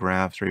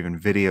photographs or even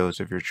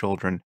videos of your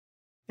children,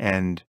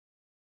 and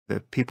the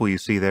people you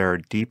see there are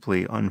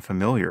deeply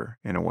unfamiliar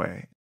in a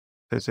way.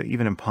 It's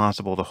even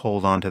impossible to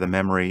hold on to the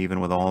memory, even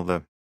with all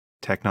the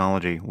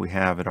technology we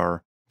have at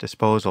our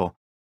disposal.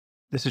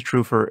 This is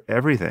true for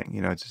everything.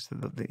 It's just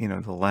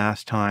the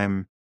last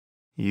time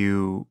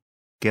you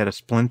get a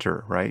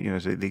splinter, right?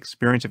 So the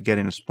experience of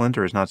getting a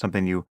splinter is not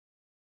something you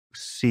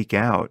seek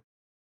out,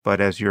 but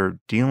as you're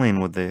dealing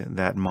with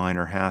that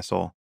minor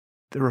hassle,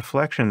 the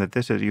reflection that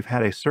this is, you've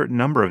had a certain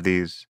number of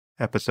these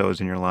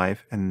episodes in your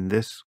life, and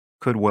this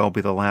could well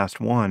be the last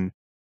one.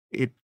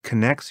 It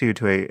connects you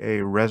to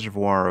a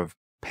reservoir of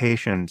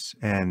patience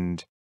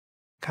and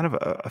kind of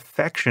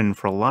affection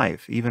for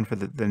life, even for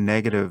the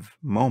negative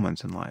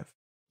moments in life.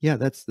 Yeah,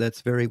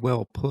 that's very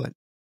well put.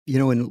 You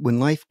know, when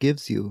life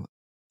gives you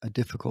a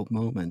difficult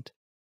moment,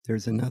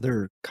 there's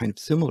another kind of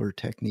similar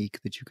technique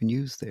that you can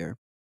use there.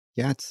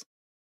 Yeah,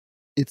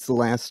 it's the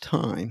last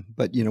time,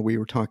 but you know, we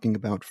were talking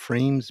about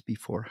frames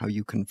before, how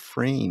you can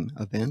frame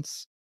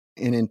events,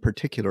 and in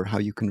particular, how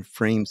you can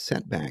frame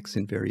setbacks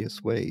in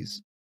various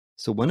ways.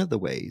 So one of the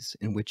ways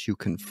in which you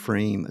can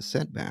frame a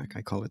setback,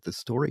 I call it the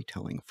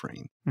storytelling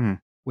frame. Mm,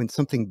 When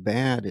something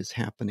bad is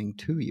happening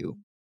to you,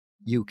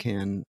 you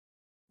can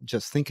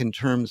just think in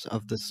terms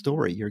of the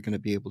story you're going to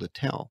be able to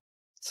tell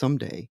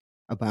someday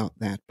about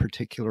that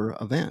particular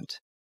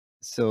event.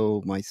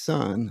 So, my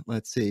son,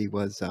 let's see,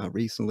 was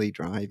recently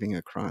driving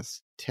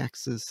across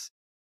Texas,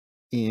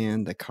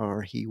 and the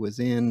car he was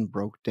in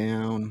broke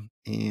down,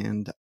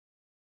 and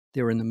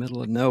they were in the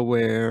middle of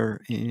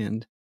nowhere.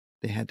 And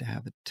They had to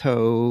have a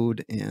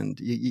toad, and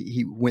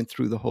he went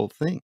through the whole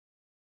thing.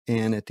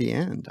 And at the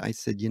end, I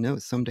said,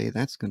 someday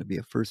that's going to be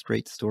a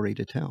first-rate story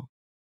to tell.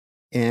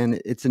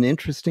 And it's an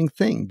interesting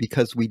thing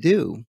because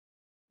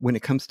when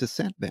it comes to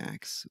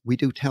setbacks, we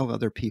do tell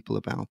other people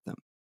about them.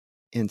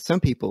 And some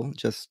people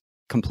just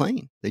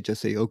complain. They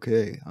just say,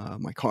 okay,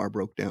 my car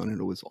broke down and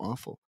it was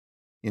awful.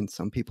 And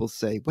some people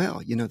say,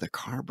 well, the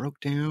car broke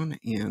down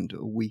and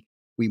we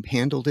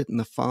handled it in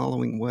the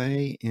following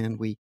way, and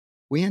we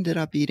ended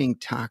up eating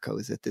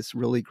tacos at this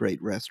really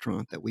great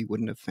restaurant that we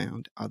wouldn't have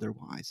found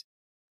otherwise.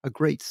 A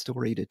great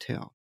story to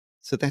tell.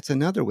 So that's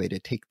another way to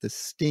take the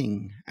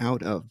sting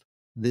out of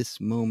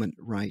this moment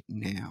right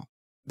now.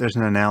 There's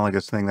an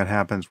analogous thing that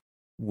happens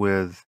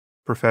with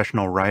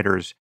professional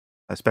writers,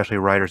 especially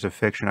writers of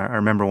fiction. I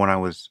remember when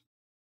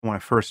I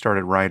first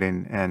started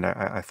writing, and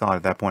I thought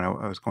at that point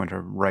I was going to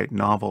write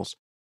novels.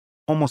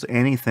 Almost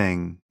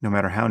anything, no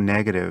matter how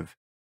negative,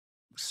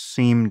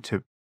 seemed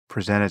to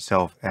present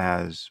itself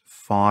as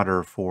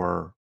fodder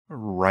for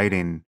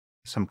writing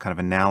some kind of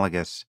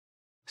analogous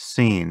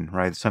scene,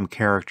 right? Some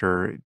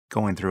character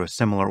going through a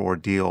similar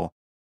ordeal.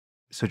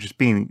 So just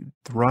being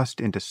thrust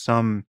into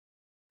some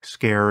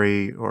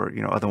scary or,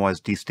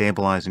 otherwise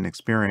destabilizing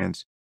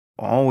experience,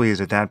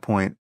 always at that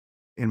point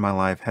in my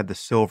life had the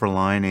silver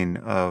lining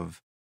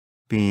of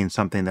being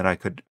something that I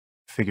could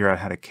figure out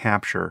how to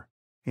capture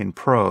in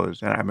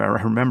prose. And I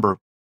remember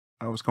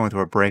I was going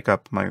through a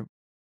breakup. My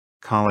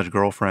college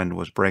girlfriend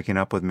was breaking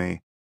up with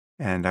me,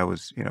 and I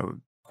was,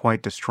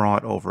 quite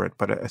distraught over it.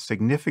 But a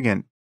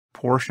significant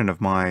portion of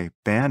my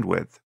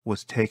bandwidth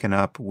was taken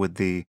up with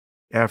the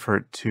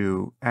effort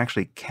to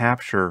actually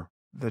capture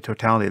the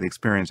totality of the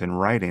experience in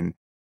writing.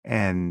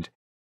 And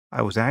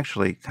I was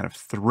actually kind of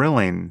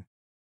thrilling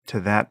to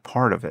that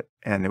part of it.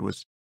 And it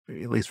was,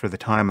 at least for the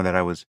time that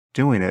I was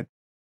doing it,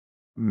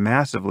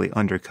 massively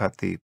undercut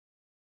the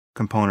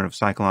component of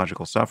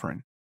psychological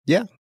suffering.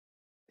 Yeah.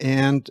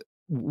 And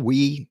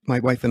my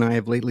wife and I,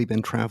 have lately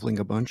been traveling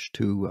a bunch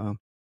to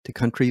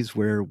countries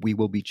where we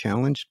will be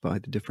challenged by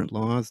the different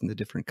laws and the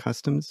different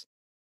customs.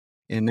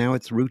 And now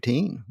it's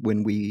routine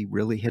when we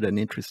really hit an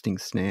interesting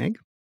snag.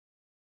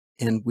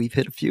 And we've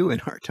hit a few in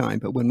our time,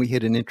 but when we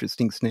hit an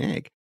interesting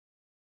snag,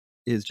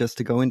 is just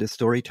to go into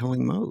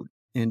storytelling mode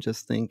and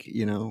just think,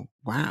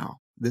 wow,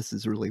 this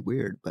is really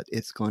weird, but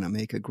it's going to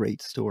make a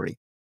great story.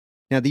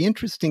 Now, the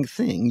interesting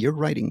thing, you're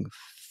writing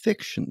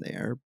fiction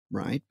there,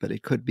 right? But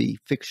it could be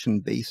fiction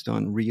based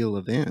on real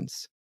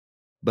events.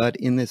 But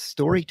in this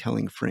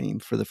storytelling frame,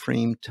 for the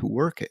frame to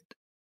work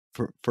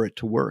for it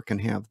to work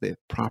and have the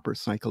proper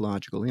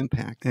psychological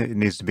impact. It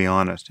needs to be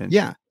honest. And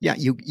Yeah,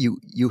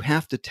 you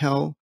have to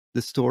tell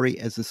the story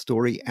as the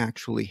story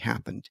actually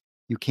happened.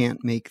 You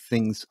can't make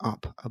things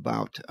up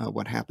about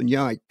what happened.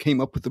 Yeah, I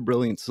came up with a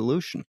brilliant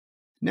solution.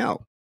 No,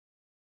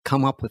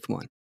 come up with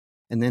one,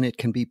 and then it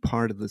can be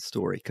part of the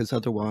story, because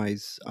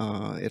otherwise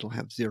it'll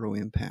have zero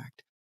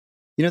impact.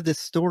 This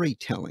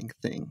storytelling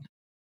thing,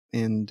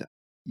 and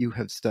you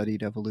have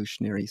studied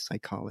evolutionary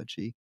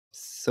psychology.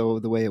 So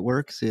the way it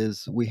works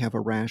is we have a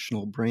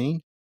rational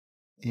brain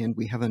and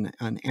we have an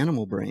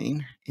animal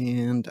brain,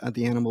 and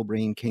the animal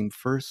brain came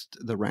first.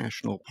 The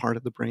rational part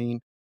of the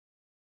brain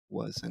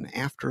was an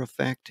after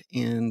effect,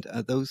 and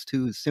those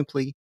two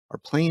simply are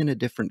playing a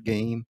different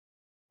game.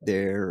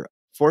 They're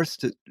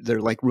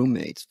they're like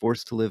roommates,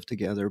 forced to live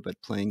together, but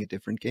playing a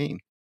different game.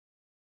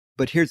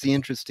 But here's the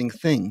interesting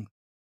thing.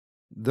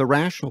 The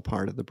rational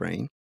part of the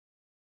brain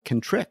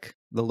can trick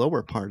the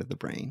lower part of the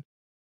brain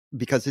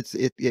because it's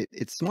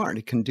smart.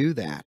 It can do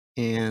that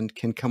and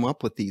can come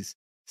up with these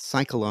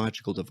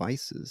psychological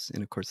devices.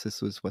 And of course,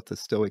 this was what the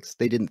Stoics,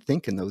 they didn't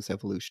think in those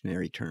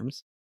evolutionary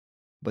terms,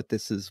 but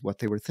this is what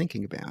they were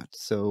thinking about.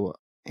 So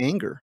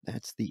anger,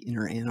 that's the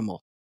inner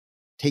animal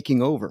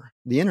taking over.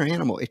 The inner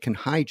animal, it can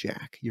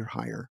hijack your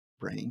higher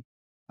brain.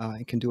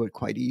 It can do it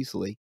quite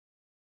easily.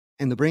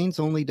 And the brain's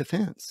only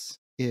defense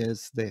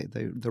is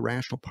the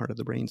rational part of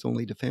the brain's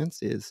only defense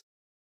is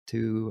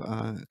to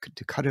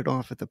cut it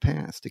off at the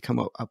pass, to come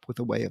up with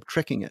a way of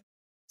tricking it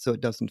so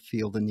it doesn't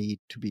feel the need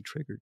to be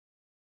triggered.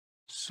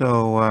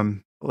 so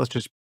let's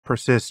just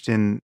persist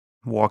in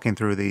walking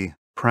through the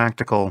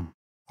practical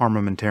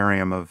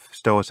armamentarium of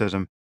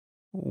Stoicism.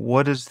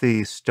 What is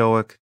the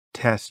Stoic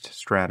test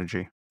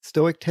strategy?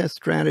 Stoic test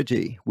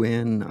strategy: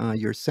 when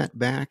you're set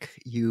back,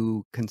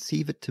 you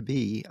conceive it to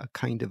be a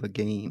kind of a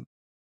game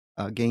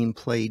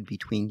played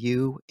between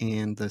you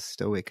and the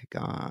Stoic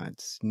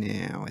gods.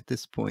 Now, at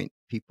this point,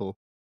 people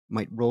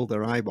might roll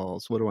their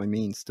eyeballs. What do I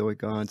mean, Stoic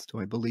gods? Do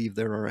I believe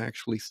there are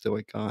actually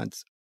Stoic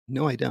gods?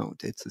 No, I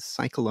don't. It's a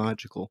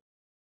psychological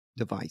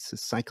device, a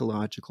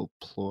psychological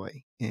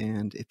ploy.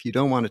 And if you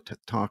don't want to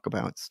talk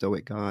about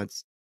Stoic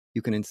gods,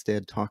 you can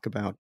instead talk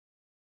about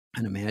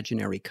an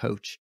imaginary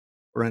coach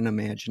or an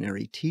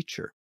imaginary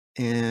teacher.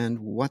 And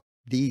what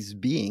these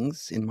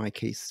beings, in my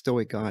case,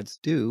 Stoic gods,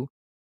 do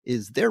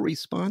is they're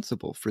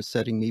responsible for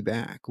setting me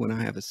back. When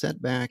I have a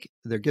setback,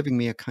 they're giving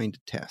me a kind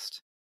of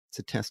test. It's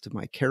a test of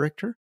my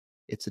character.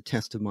 It's a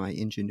test of my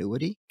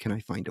ingenuity. Can I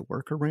find a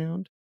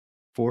workaround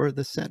for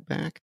the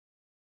setback?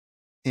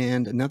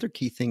 And another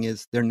key thing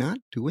is they're not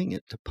doing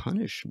it to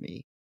punish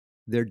me.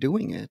 They're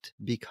doing it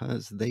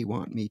because they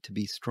want me to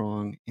be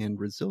strong and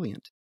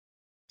resilient.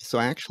 So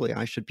actually,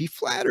 I should be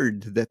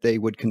flattered that they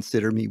would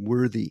consider me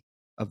worthy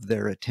of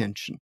their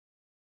attention.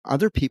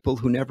 Other people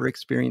who never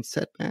experience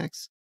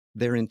setbacks,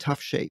 they're in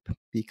tough shape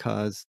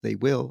because they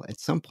will, at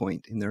some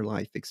point in their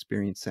life,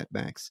 experience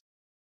setbacks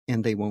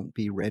and they won't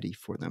be ready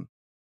for them.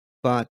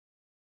 But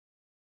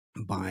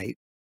by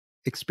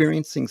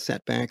experiencing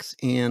setbacks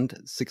and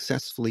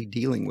successfully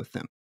dealing with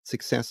them,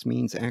 success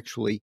means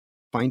actually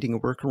finding a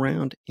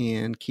workaround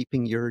and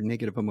keeping your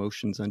negative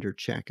emotions under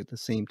check at the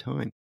same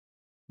time.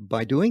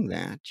 By doing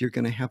that, you're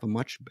going to have a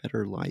much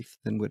better life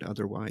than would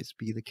otherwise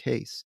be the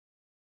case.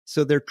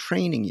 So they're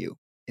training you.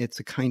 It's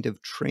a kind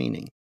of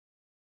training.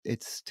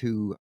 It's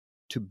to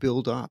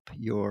build up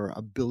your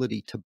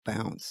ability to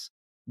bounce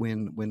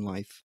when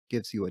life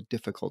gives you a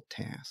difficult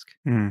task.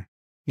 Mm.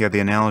 Yeah,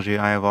 the analogy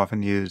I have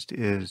often used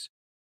is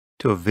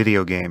to a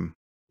video game.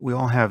 We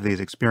all have these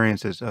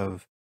experiences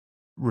of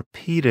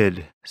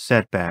repeated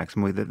setbacks,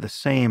 and the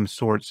same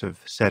sorts of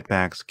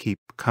setbacks keep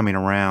coming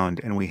around,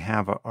 and we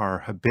have our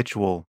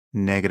habitual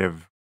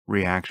negative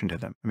reaction to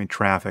them. I mean,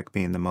 traffic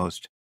being the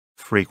most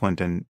frequent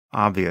and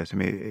obvious. I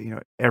mean,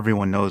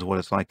 everyone knows what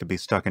it's like to be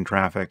stuck in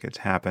traffic. It's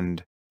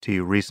happened to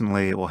you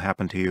recently. It will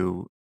happen to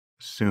you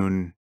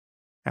soon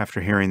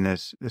after hearing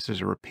this. This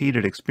is a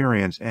repeated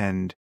experience,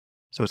 and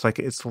so it's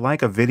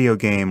like a video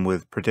game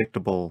with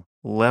predictable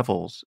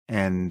levels.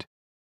 And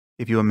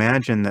if you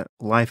imagine that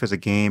life is a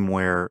game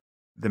where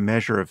the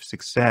measure of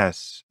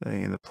success,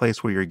 the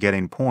place where you're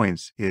getting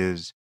points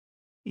is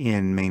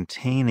in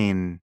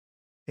maintaining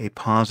a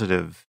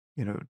positive,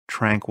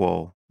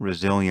 tranquil,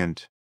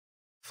 resilient,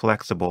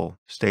 flexible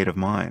state of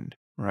mind,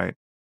 right?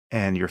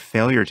 And your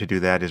failure to do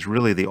that is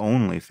really the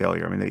only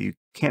failure. I mean, that you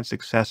can't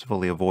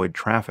successfully avoid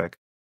traffic,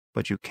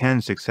 but you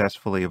can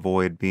successfully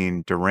avoid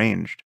being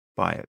deranged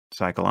by it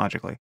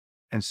psychologically.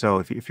 And so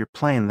if you're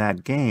playing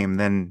that game,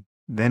 then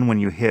when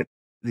you hit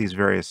these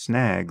various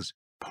snags,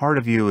 part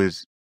of you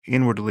is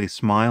inwardly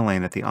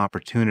smiling at the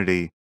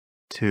opportunity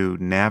to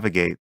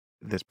navigate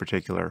this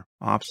particular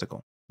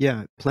obstacle.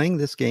 Yeah, playing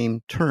this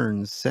game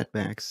turns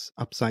setbacks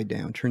upside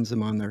down, turns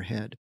them on their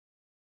head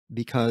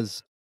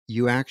because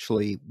you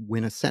actually,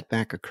 when a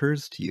setback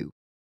occurs to you,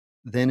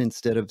 then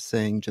instead of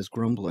saying just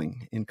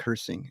grumbling and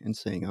cursing and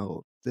saying,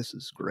 oh, this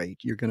is great,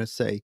 you're going to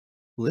say,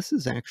 well, this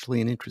is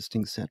actually an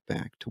interesting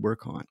setback to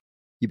work on.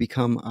 You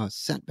become a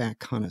setback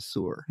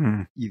connoisseur.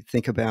 Mm, You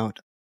think about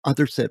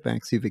other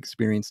setbacks you've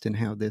experienced and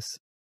how this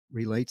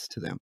relates to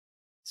them.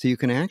 So you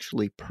can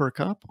actually perk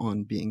up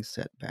on being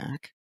set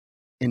back.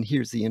 And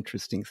here's the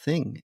interesting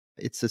thing.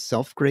 It's a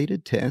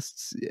self-graded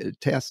test,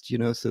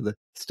 so the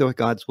Stoic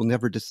gods will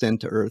never descend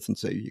to earth and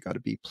say, you got to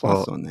be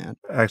plus well, on that.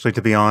 actually,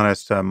 to be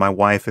honest, my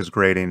wife is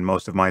grading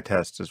most of my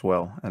tests as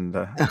well, and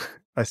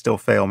I still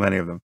fail many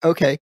of them.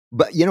 Okay,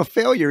 but,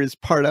 failure is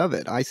part of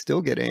it. I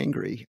still get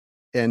angry,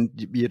 and,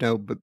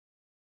 but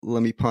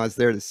let me pause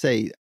there to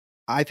say,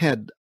 I've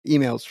had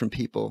emails from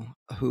people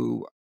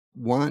who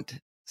want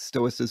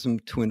Stoicism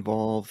to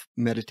involve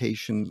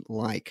meditation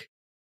like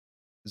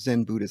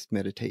Zen Buddhist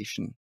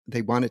meditation.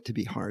 They want it to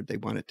be hard, they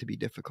want it to be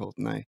difficult,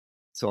 and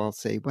so I'll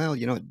say, "Well,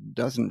 it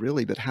doesn't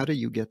really, but how do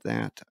you get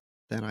that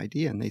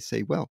idea?" And they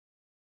say, "Well,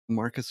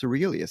 Marcus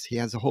Aurelius, he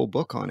has a whole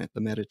book on it, the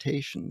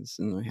Meditations,"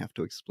 and I have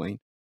to explain,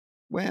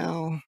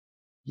 "Well,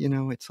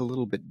 it's a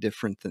little bit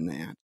different than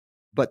that."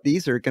 But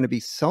these are gonna be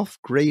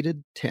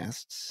self-graded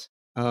tests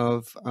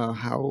of,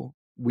 how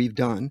we've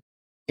done,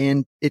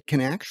 and it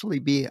can actually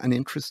be an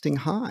interesting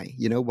high,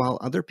 while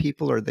other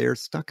people are there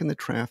stuck in the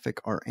traffic,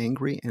 are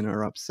angry, and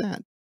are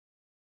upset,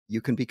 you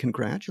can be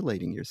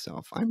congratulating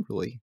yourself, "I'm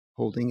really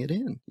holding it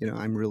in,"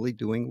 "I'm really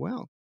doing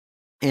well."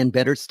 And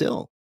better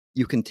still,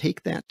 you can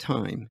take that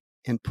time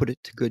and put it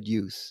to good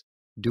use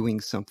doing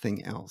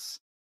something else.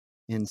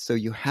 And so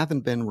you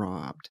haven't been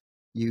robbed.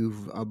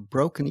 You've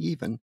broken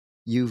even.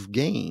 You've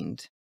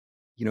gained.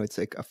 It's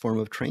like a form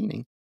of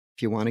training.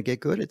 If you want to get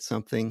good at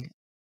something,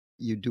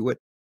 you do it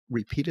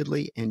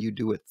repeatedly and you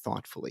do it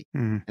thoughtfully.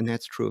 Mm, And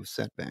that's true of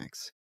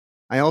setbacks.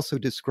 I also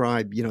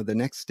describe, the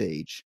next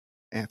stage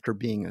after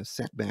being a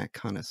setback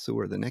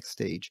connoisseur. The next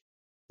stage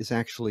is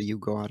actually you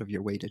go out of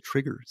your way to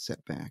trigger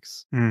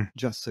setbacks mm.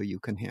 just so you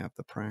can have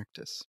the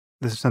practice.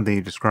 This is something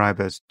you describe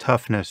as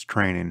toughness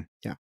training.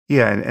 Yeah.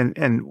 Yeah,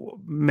 and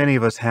many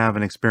of us have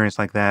an experience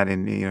like that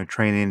in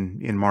training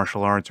in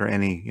martial arts or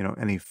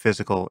any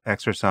physical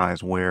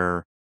exercise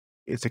where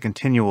it's a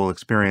continual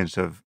experience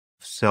of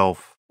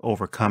self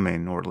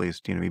overcoming, or at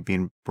least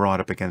being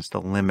brought up against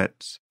the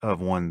limits of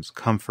one's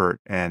comfort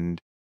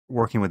and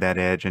working with that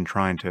edge and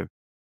trying to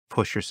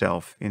push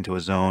yourself into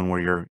a zone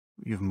where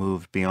you've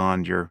moved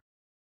beyond your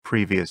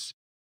previous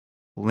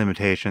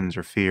limitations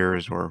or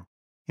fears or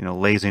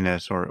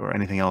laziness or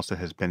anything else that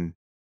has been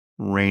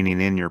reigning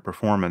in your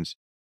performance.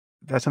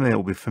 That's something that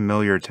will be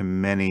familiar to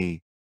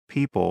many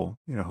people,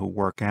 who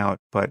work out,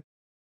 but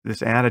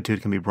this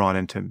attitude can be brought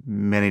into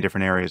many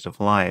different areas of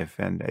life.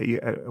 And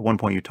at one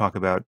point you talk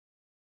about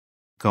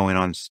going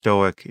on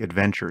stoic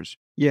adventures.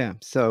 Yeah.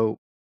 So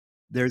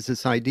there's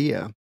this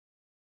idea,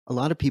 a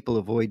lot of people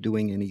avoid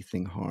doing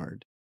anything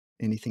hard,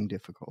 anything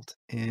difficult,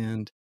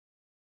 and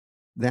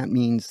that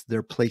means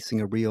they're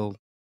placing a real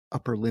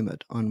upper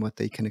limit on what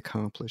they can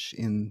accomplish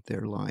in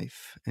their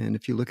life. And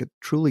if you look at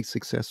truly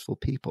successful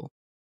people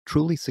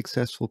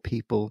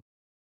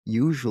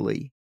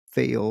usually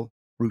fail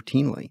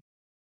routinely.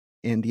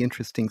 And the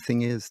interesting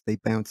thing is, they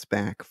bounce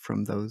back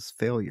from those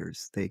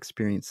failures. They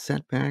experience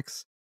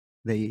setbacks.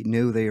 They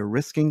know they are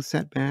risking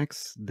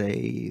setbacks.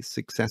 They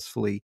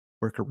successfully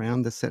work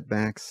around the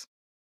setbacks,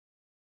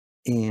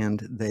 and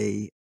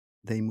they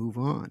move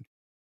on.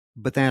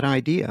 But that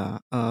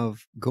idea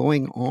of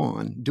going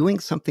on, doing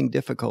something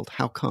difficult,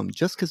 how come?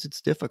 Just because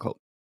it's difficult.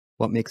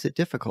 What makes it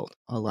difficult?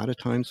 A lot of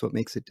times, what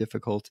makes it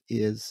difficult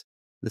is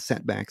the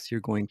setbacks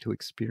you're going to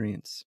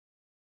experience.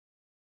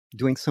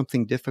 Doing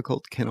something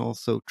difficult can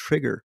also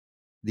trigger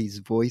these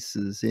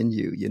voices in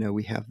you. You know,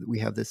 we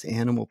have this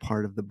animal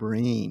part of the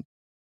brain.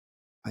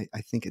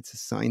 I think it's a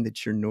sign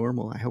that you're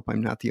normal. I hope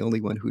I'm not the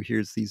only one who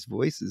hears these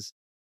voices,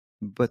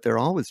 but they're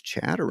always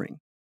chattering.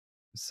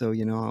 So,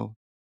 I'll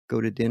go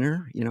to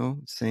dinner,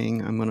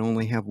 saying I'm going to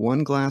only have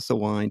one glass of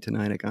wine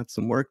tonight. I got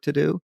some work to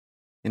do.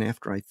 And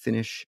after I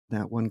finish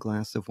that one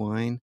glass of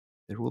wine,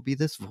 there will be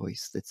this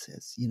voice that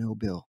says,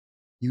 Bill,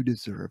 you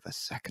deserve a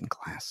second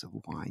glass of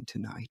wine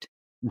tonight.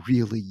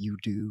 Really, you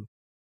do.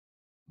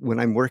 When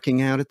I'm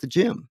working out at the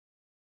gym,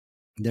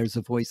 there's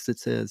a voice that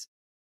says,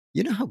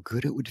 you know how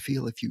good it would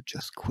feel if you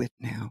just quit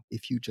now,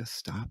 if you just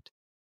stopped?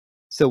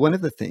 So, one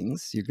of the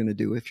things you're going to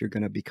do if you're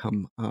going to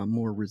become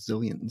more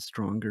resilient and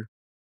stronger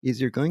is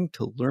you're going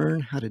to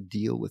learn how to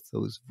deal with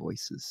those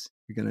voices.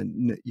 You're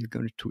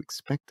going to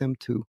expect them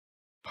to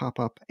pop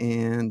up,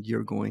 and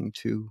you're going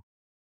to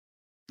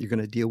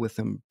deal with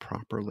them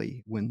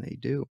properly when they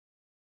do.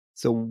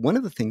 So, one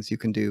of the things you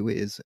can do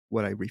is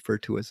what I refer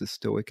to as a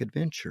stoic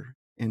adventure,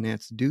 and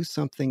that's do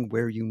something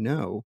where you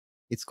know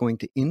it's going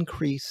to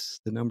increase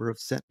the number of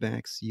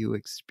setbacks you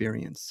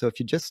experience. So, if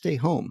you just stay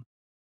home,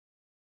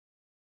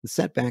 the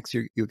setbacks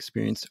you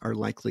experience are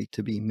likely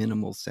to be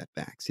minimal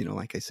setbacks.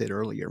 Like I said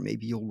earlier,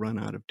 maybe you'll run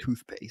out of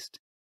toothpaste,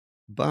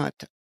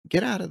 but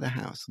get out of the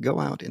house, go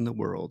out in the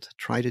world,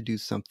 try to do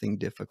something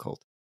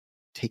difficult,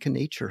 take a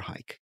nature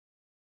hike.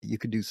 You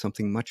could do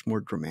something much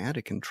more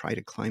dramatic and try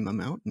to climb a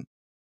mountain.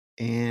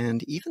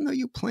 And even though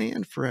you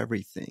plan for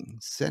everything,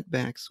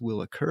 setbacks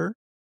will occur.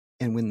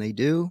 And when they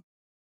do,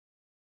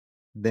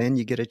 then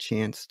you get a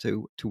chance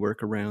to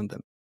work around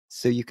them.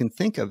 So you can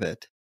think of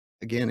it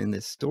again in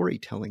this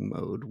storytelling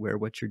mode where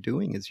what you're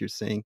doing is you're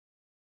saying,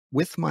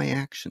 with my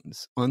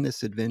actions on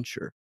this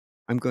adventure,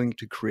 I'm going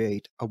to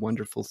create a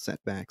wonderful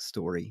setback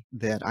story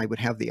that I would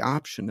have the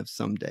option of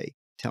someday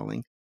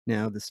telling.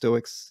 Now, the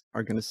Stoics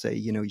are going to say,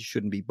 you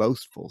shouldn't be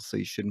boastful. So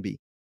you shouldn't be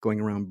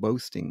going around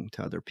boasting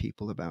to other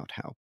people about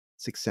how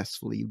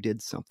successfully you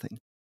did something.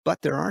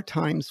 But there are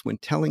times when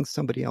telling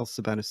somebody else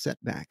about a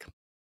setback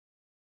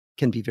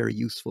can be very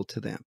useful to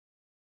them.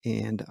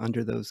 And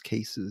under those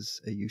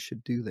cases, you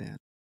should do that.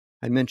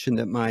 I mentioned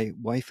that my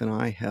wife and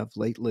I have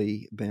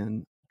lately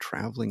been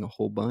traveling a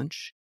whole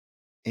bunch,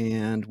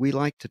 and we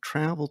like to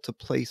travel to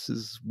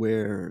places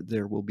where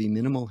there will be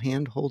minimal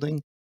hand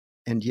holding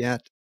and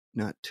yet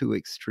not too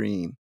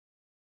extreme.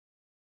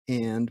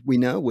 And we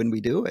know when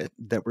we do it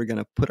that we're going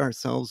to put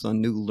ourselves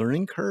on new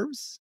learning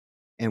curves,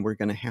 and we're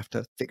going to have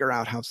to figure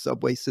out how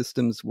subway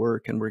systems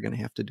work, and we're going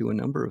to have to do a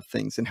number of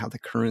things and how the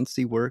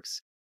currency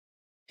works.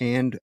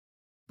 And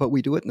but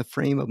we do it in the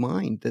frame of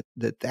mind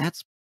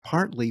that's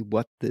partly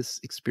what this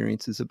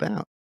experience is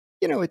about.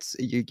 It's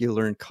you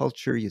learn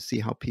culture, you see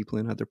how people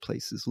in other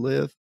places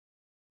live,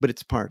 but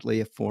it's partly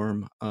a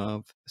form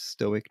of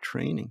stoic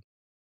training.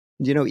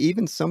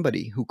 Even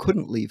somebody who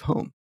couldn't leave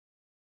home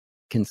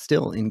can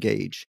still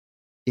engage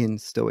in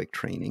stoic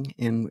training,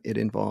 and it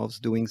involves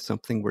doing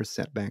something where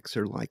setbacks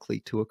are likely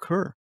to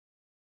occur.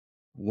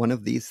 One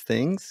of these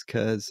things,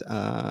 because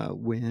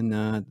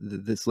when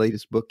this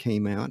latest book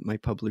came out, my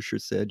publisher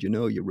said,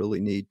 you really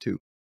need to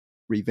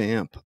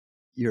revamp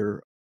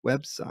your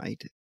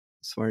website.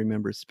 So I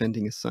remember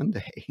spending a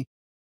Sunday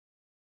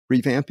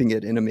revamping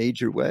it in a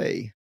major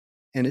way.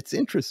 And it's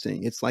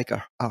interesting. It's like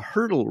a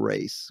hurdle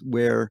race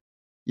where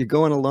you're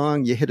going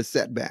along, you hit a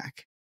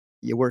setback,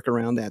 you work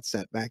around that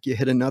setback, you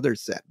hit another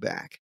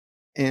setback.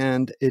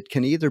 And it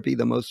can either be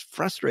the most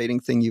frustrating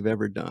thing you've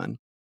ever done,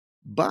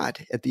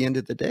 but at the end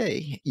of the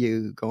day,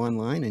 you go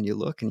online and you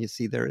look and you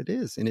see there it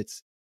is. And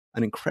it's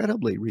an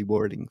incredibly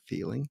rewarding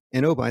feeling.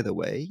 And oh, by the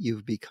way,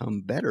 you've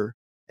become better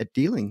at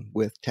dealing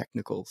with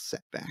technical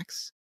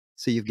setbacks.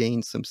 So you've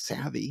gained some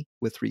savvy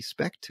with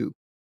respect to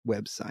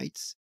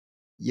websites.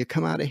 You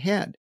come out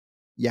ahead.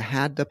 You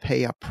had to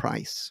pay a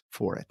price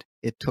for it.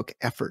 It took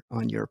effort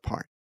on your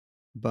part.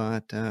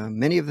 But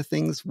many of the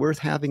things worth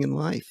having in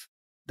life,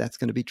 that's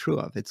going to be true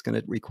of. It's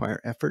going to require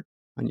effort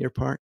on your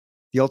part.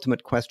 The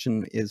ultimate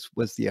question is,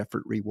 was the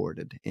effort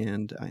rewarded?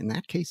 And in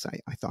that case,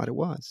 I thought it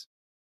was.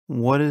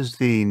 What is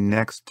the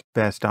next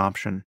best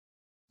option?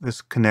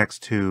 This connects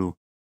to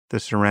the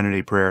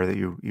serenity prayer that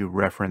you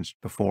referenced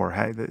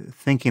before.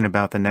 Thinking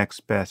about the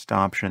next best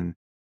option,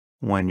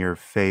 when you're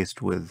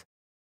faced with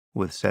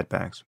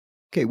setbacks?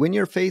 Okay, when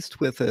you're faced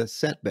with a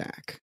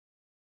setback,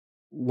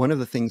 one of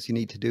the things you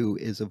need to do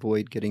is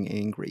avoid getting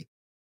angry.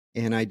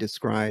 And I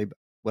describe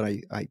what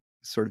I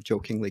sort of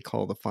jokingly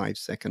call the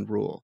 5-second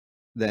rule,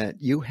 that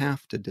you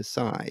have to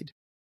decide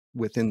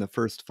within the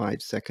first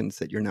 5 seconds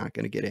that you're not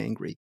going to get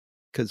angry.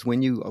 Because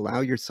when you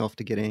allow yourself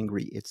to get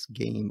angry, it's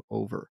game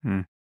over.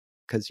 Hmm.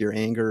 Because your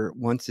anger,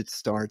 once it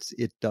starts,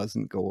 it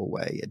doesn't go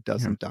away. It Yeah.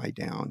 doesn't die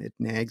down. It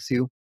nags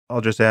you.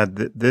 I'll just add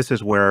that this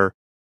is where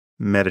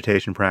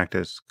meditation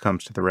practice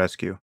comes to the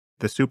rescue.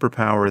 The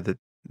superpower that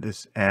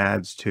this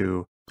adds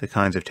to the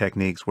kinds of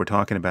techniques we're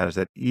talking about is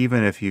that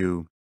even if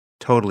you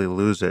totally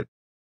lose it,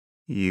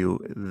 you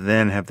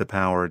then have the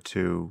power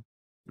to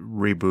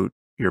reboot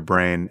your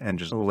brain and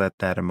just let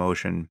that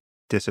emotion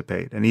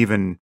dissipate, and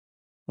even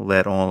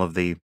let all of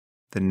the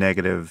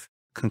negative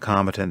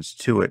concomitants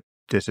to it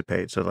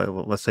dissipate. So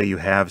let's say you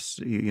have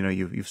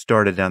you've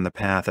started down the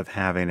path of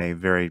having a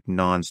very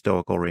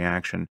non-stoical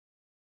reaction.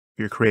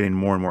 You're creating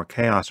more and more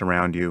chaos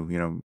around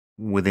you,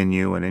 within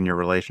you and in your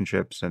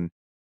relationships, and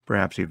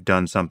perhaps you've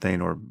done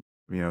something, or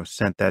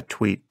sent that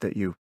tweet that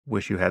you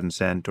wish you hadn't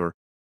sent, or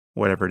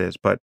whatever it is.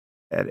 But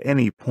at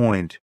any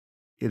point,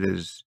 it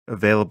is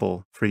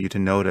available for you to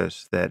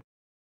notice that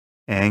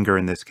anger,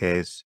 in this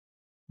case,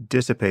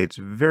 dissipates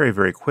very,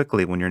 very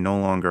quickly when you're no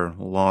longer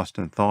lost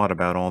in thought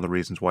about all the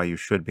reasons why you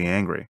should be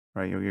angry,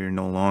 right? You're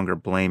no longer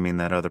blaming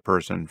that other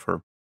person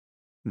for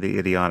the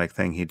idiotic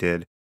thing he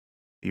did.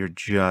 You're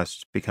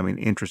just becoming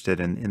interested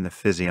in the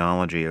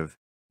physiology of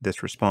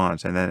this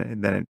response,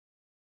 and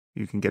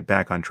you can get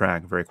back on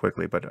track very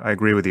quickly. But I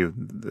agree with you.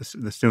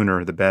 The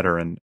sooner, the better,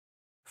 and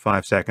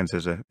 5 seconds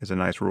is a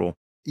nice rule.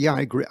 Yeah,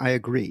 I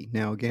agree.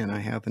 Now, again, I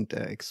haven't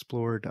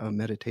explored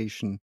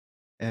meditation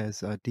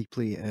as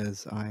deeply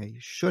as I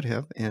should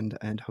have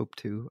and hope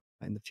to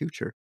in the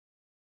future.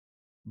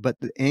 But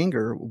the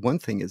anger, one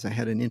thing is I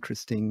had an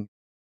interesting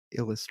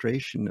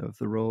illustration of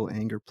the role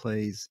anger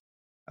plays.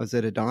 I was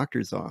at a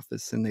doctor's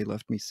office and they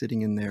left me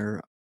sitting in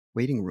their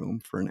waiting room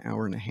for an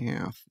hour and a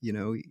half,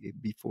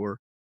 before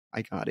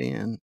I got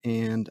in.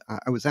 And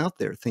I was out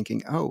there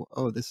thinking,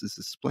 oh, this is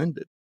a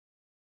splendid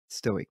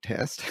stoic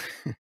test.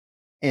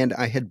 And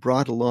I had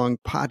brought along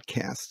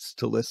podcasts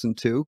to listen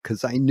to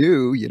because I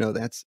knew,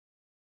 that's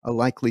a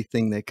likely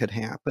thing that could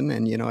happen.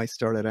 And, I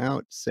started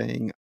out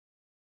saying,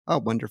 a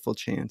wonderful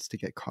chance to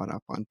get caught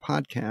up on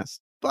podcasts.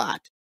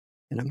 But,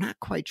 and I'm not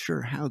quite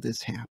sure how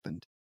this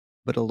happened,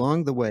 but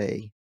along the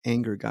way,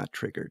 anger got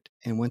triggered.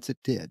 And once it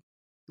did, it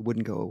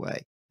wouldn't go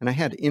away. And I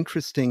had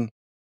interesting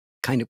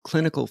kind of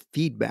clinical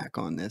feedback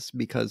on this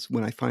because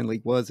when I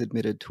finally was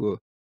admitted to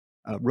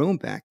a room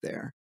back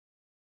there,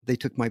 they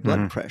took my blood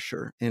Hmm.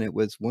 pressure and it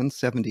was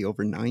 170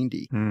 over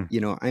 90.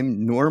 Mm.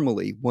 I'm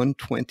normally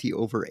 120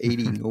 over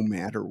 80 no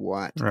matter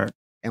what. Right.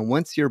 And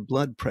once your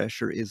blood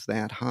pressure is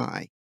that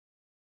high,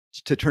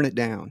 to turn it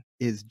down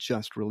is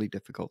just really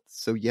difficult.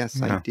 So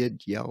yes, I Yeah.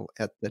 did yell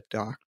at the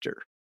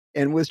doctor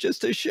and was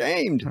just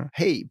ashamed. Right.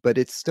 Hey, but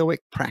it's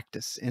stoic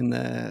practice. And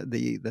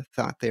the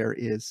thought there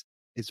is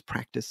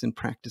practice, and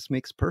practice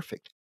makes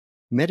perfect.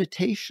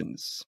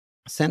 Meditations.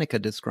 Seneca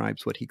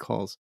describes what he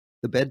calls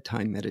the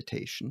bedtime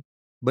meditation.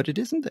 But it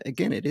isn't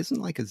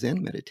like a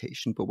Zen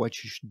meditation, but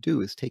what you should do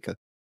is take a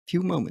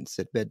few moments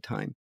at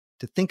bedtime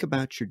to think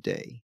about your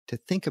day, to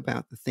think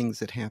about the things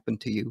that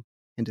happened to you,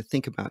 and to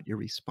think about your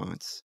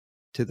response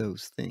to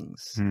those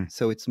things. Mm.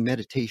 So it's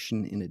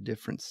meditation in a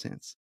different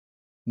sense.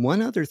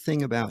 One other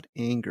thing about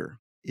anger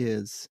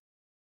is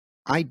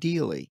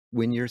ideally,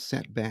 when you're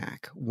set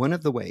back, one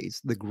of the ways,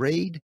 the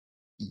grade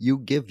you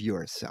give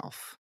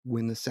yourself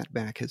when the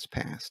setback has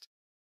passed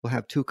will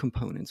have two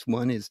components.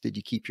 One is, did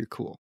you keep your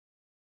cool?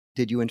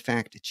 Did you, in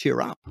fact,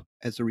 cheer up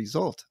as a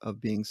result of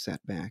being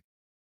set back?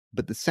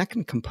 But the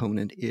second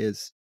component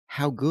is,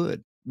 how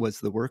good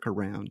was the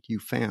workaround you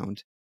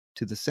found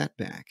to the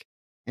setback?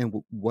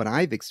 And what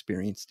I've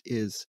experienced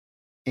is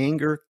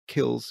anger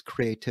kills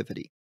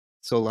creativity.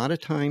 So a lot of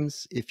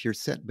times, if you're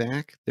set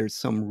back, there's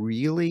some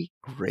really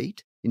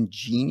great,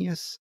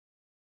 ingenious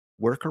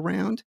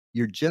workaround.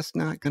 You're just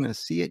not going to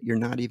see it. You're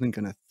not even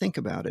going to think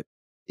about it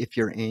if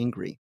you're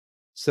angry.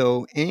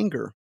 So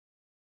anger,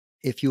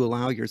 if you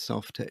allow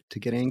yourself to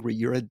get angry,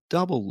 you're a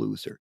double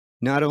loser.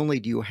 Not only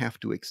do you have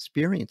to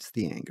experience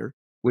the anger,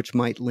 which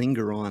might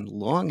linger on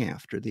long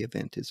after the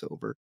event is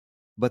over,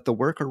 but the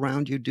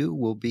workaround you do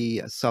will be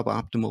a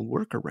suboptimal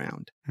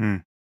workaround.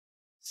 Mm.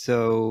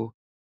 So,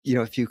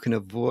 if you can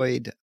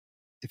avoid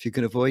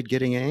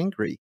getting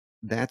angry,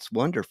 that's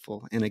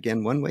wonderful. And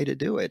again, one way to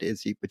do it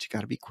is but you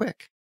got to be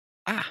quick.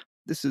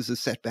 This is a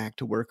setback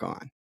to work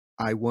on.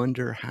 I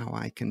wonder how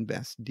I can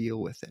best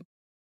deal with it.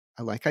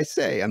 Like I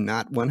say, I'm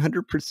not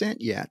 100%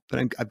 yet, but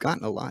I've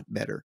gotten a lot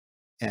better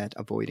at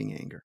avoiding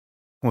anger.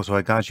 Well, so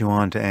I got you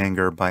on to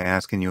anger by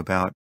asking you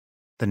about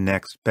the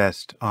next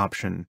best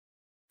option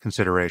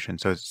consideration.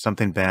 So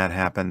something bad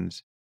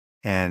happens,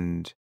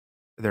 and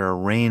there are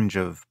a range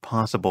of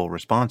possible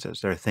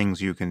responses. There are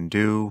things you can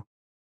do,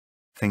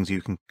 things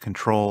you can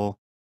control,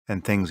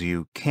 and things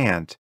you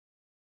can't.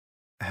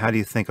 How do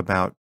you think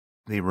about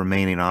the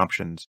remaining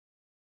options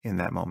in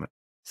that moment.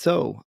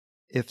 So,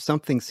 if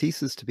something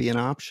ceases to be an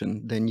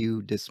option, then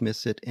you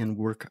dismiss it and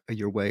work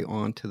your way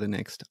on to the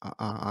next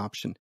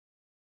option.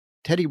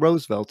 Teddy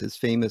Roosevelt is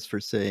famous for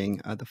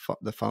saying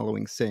the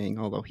following saying,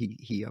 although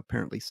he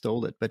apparently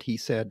stole it, but he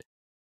said,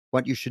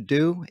 "What you should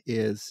do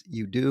is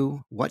you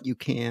do what you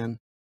can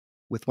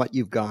with what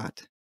you've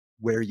got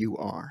where you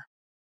are.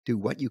 Do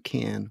what you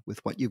can with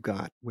what you've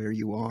got where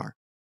you are."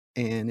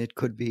 And it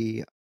could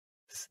be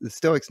the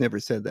Stoics never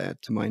said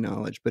that to my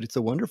knowledge, but it's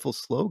a wonderful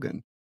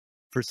slogan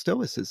for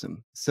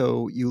Stoicism.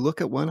 So you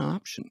look at one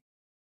option,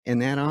 and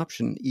that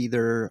option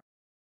either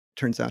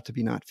turns out to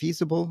be not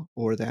feasible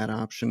or that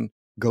option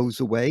goes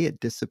away, it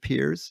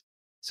disappears.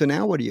 So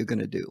now what are you going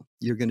to do?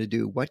 You're going to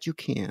do what you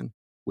can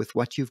with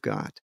what you've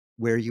got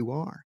where you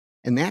are.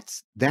 And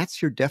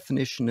that's your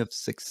definition of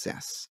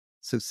success.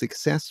 So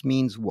success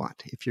means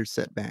what? If you're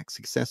set back,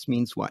 success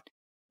means what?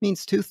 It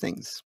means two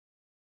things: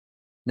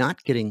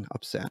 not getting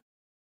upset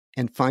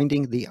and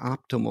finding the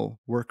optimal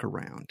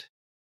workaround.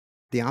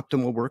 The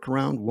optimal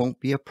workaround won't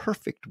be a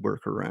perfect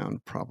workaround,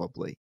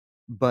 probably,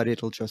 but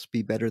it'll just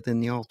be better than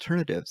the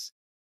alternatives.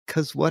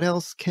 Because what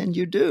else can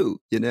you do,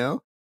 you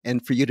know?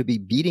 And for you to be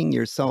beating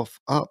yourself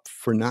up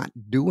for not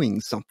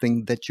doing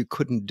something that you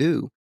couldn't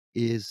do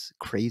is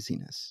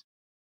craziness.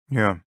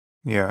 Yeah.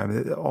 Yeah. I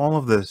mean, all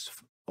of this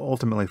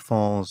ultimately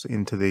falls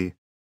into the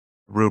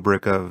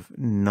rubric of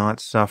not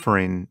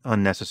suffering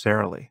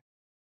unnecessarily.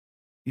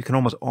 You can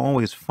almost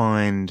always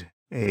find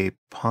a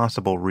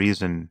possible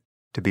reason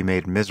to be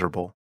made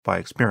miserable by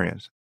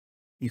experience.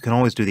 You can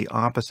always do the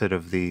opposite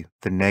of the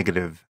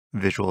negative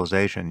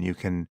visualization. You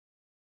can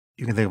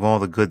think of all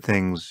the good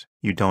things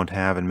you don't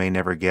have and may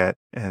never get,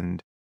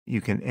 and you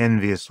can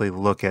enviously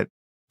look at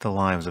the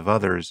lives of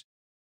others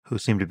who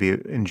seem to be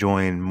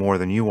enjoying more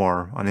than you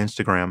are on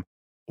Instagram,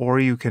 or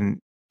you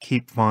can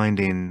keep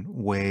finding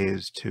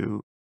ways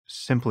to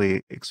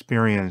simply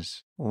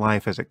experience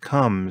life as it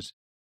comes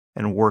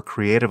and work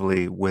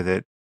creatively with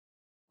it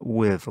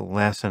with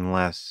less and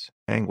less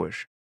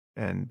anguish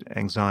and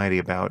anxiety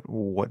about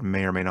what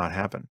may or may not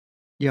happen.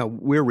 Yeah,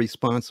 we're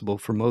responsible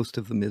for most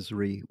of the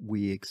misery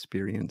we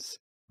experience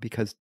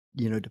because,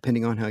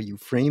 depending on how you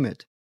frame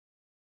it,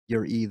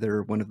 you're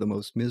either one of the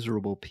most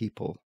miserable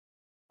people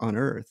on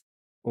earth,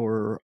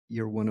 or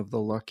you're one of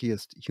the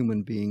luckiest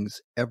human beings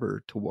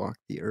ever to walk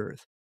the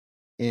earth.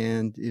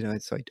 And,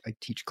 so I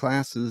teach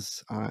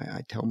classes.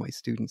 I tell my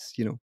students,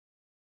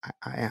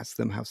 I ask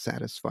them how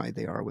satisfied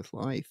they are with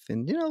life.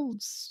 And,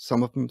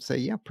 some of them say,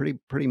 yeah,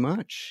 pretty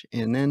much.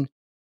 And then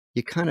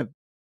you kind of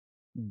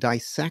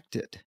dissect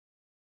it.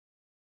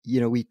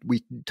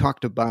 We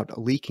talked about a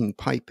leaking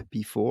pipe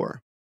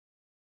before.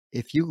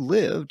 If you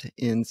lived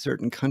in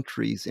certain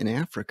countries in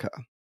Africa,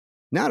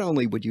 not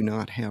only would you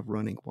not have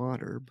running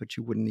water, but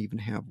you wouldn't even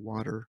have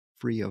water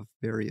free of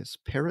various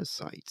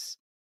parasites.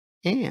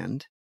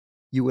 And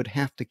you would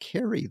have to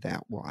carry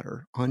that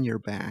water on your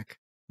back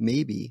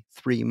maybe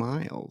 3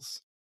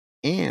 miles.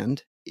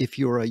 And if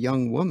you're a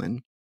young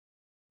woman,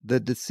 the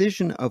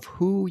decision of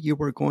who you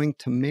were going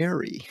to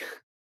marry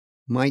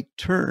might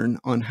turn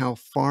on how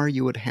far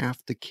you would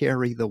have to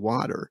carry the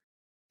water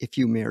if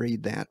you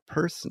married that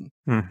person.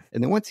 Hmm.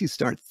 And then once you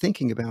start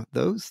thinking about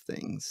those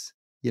things,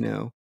 you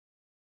know,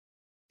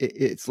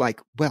 it's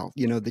like, well,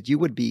 that you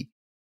would be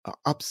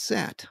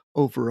upset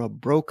over a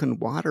broken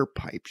water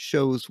pipe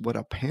shows what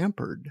a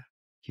pampered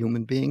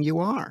human being you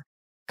are.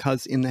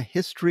 Because in the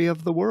history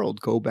of the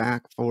world, go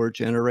back 4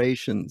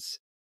 generations,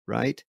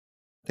 right?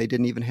 They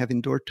didn't even have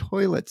indoor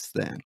toilets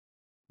then.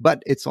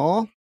 But it's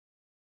all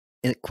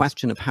a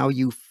question of how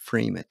you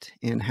frame it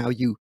and how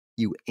you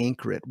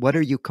anchor it. What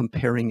are you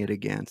comparing it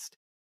against?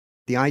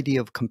 The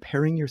idea of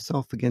comparing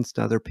yourself against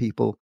other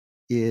people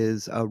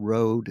is a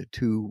road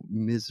to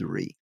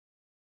misery.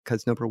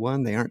 Because number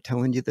one, they aren't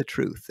telling you the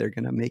truth. They're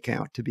going to make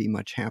out to be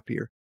much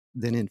happier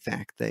than in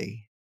fact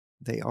they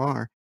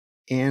are.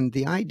 And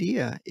the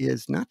idea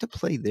is not to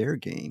play their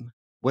game.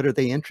 What are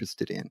they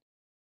interested in?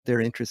 They're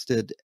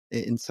interested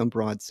in some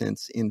broad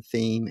sense in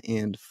fame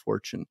and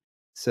fortune.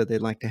 So they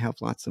like to have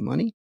lots of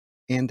money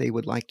and they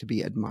would like to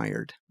be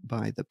admired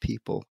by the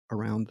people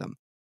around them.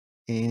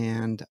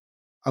 And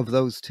of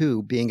those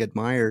two, being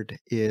admired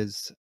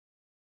is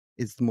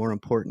the more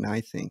important,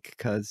 I think,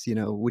 because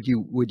would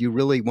you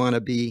really want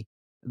to be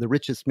the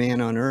richest man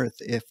on earth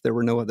if there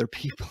were no other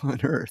people on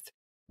earth?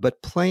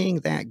 But playing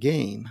that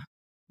game,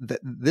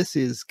 this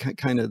is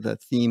kind of the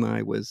theme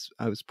I was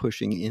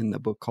pushing in the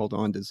book called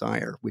On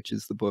Desire, which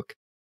is the book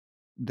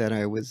that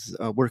I was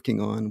working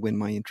on when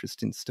my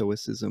interest in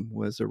Stoicism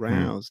was Hmm.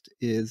 aroused.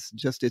 Is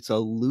just it's a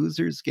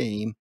loser's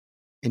game,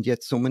 and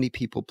yet so many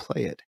people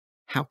play it.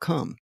 How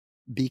come?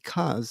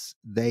 Because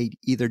they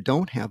either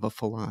don't have a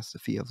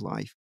philosophy of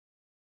life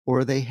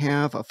or they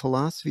have a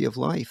philosophy of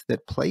life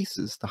that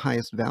places the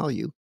highest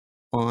value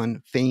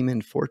on fame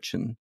and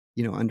fortune,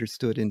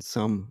 understood in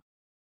some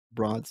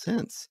broad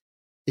sense.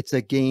 It's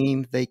a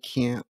game they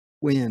can't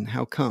win.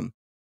 How come?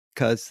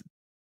 Because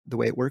the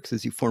way it works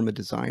is you form a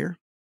desire.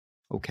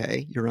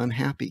 Okay, you're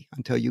unhappy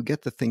until you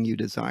get the thing you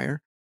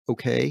desire.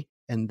 Okay,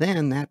 And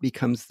then that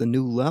becomes the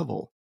new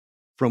level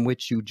from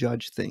which you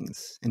judge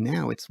things. And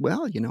now it's,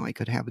 well, I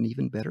could have an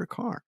even better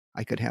car.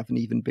 I could have an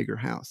even bigger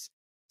house.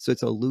 So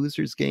it's a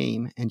loser's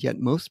game. And yet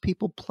most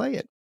people play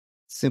it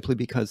simply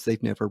because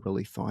they've never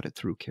really thought it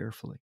through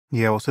carefully.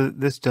 Yeah, well, so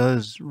this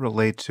does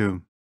relate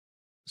to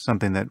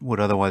something that would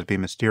otherwise be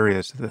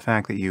mysterious. The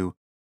fact that you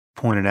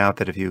pointed out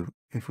that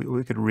if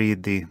we could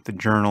read the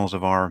journals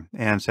of our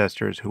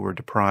ancestors who were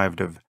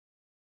deprived of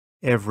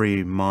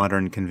every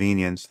modern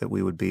convenience that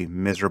we would be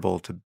miserable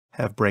to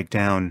have break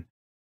down,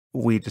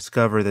 we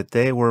discover that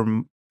they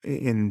were,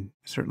 in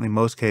certainly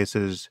most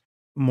cases,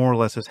 more or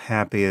less as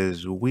happy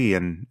as we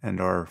and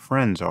our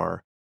friends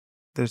are.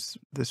 There's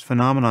this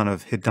phenomenon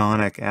of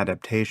hedonic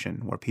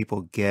adaptation where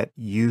people get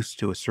used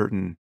to a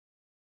certain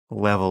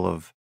level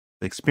of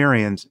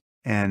experience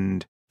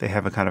and they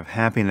have a kind of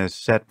happiness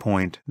set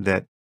point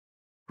that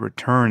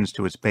returns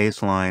to its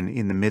baseline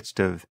in the midst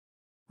of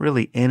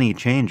really any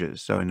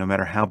changes. So no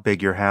matter how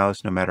big your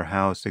house, no matter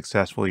how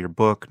successful your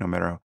book, no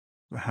matter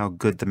how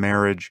good the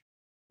marriage,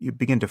 you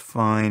begin to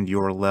find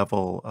your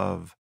level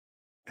of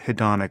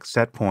hedonic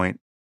set point.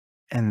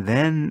 And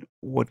then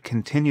what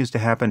continues to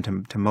happen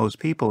to most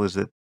people is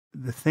that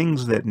the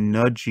things that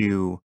nudge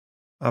you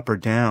up or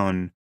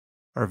down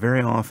are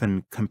very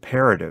often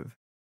comparative.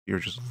 You're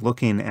just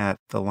looking at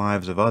the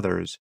lives of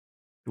others,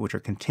 which are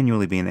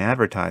continually being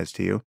advertised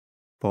to you,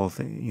 both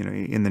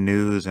in the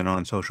news and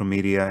on social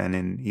media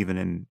and even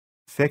in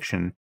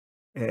fiction,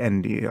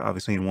 and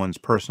obviously in one's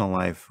personal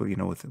life,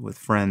 with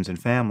friends and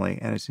family.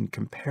 And it's in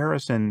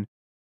comparison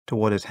to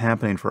what is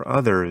happening for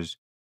others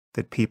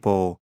that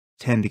people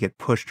tend to get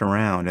pushed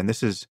around. And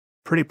this is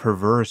pretty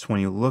perverse when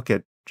you look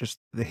at just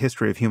the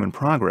history of human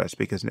progress,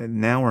 because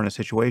now we're in a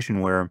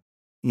situation where,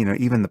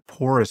 even the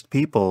poorest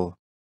people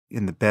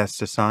in the best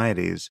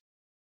societies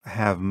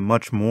have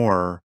much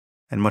more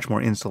and much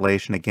more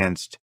insulation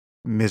against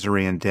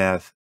misery and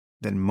death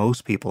than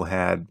most people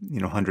had,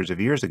 hundreds of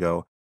years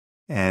ago.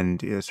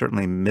 And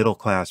certainly middle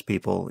class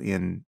people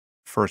in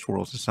first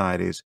world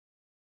societies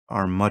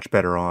are much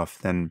better off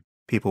than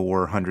people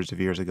were hundreds of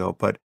years ago.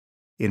 But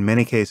in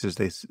many cases,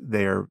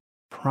 they are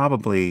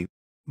probably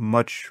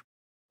much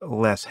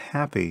less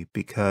happy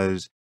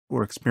because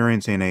we're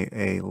experiencing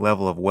a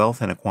level of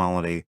wealth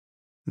inequality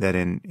that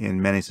in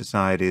many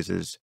societies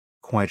is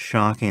quite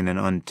shocking and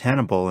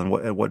untenable. And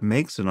what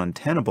makes it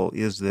untenable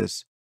is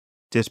this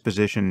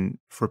disposition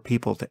for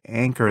people to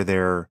anchor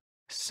their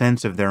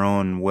sense of their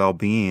own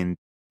well-being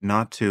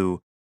not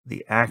to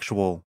the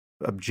actual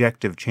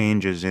objective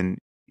changes in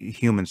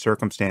human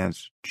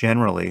circumstance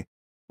generally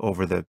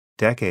over the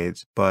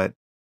decades, but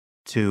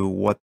to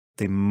what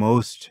the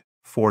most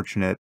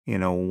fortunate,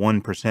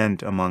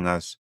 1% among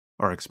us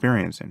are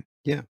experiencing.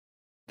 Yeah.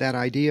 That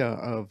idea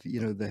of,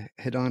 the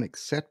hedonic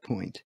set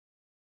point,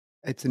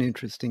 it's an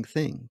interesting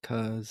thing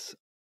because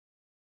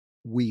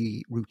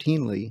we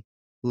routinely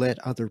let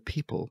other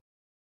people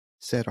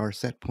set our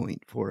set point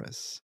for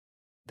us.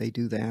 They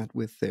do that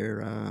with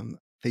their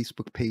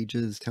Facebook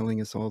pages telling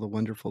us all the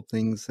wonderful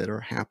things that are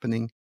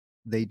happening.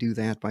 They do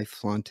that by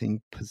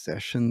flaunting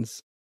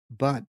possessions.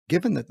 But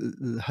given that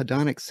the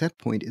hedonic set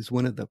point is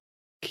one of the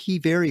key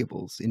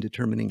variables in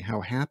determining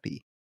how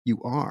happy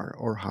you are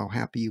or how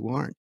happy you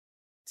aren't,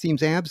 it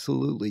seems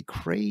absolutely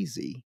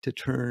crazy to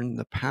turn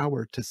the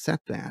power to set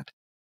that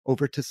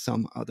over to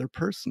some other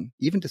person,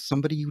 even to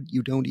somebody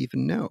you don't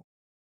even know.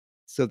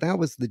 So that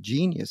was the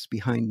genius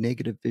behind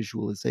negative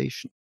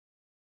visualization,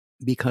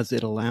 because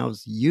it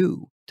allows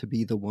you to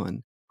be the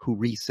one who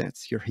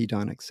resets your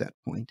hedonic set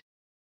point,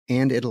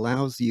 and it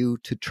allows you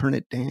to turn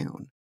it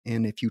down.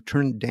 And if you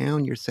turn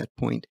down your set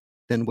point,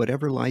 then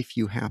whatever life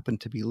you happen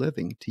to be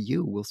living to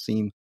you will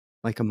seem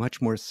like a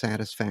much more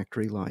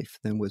satisfactory life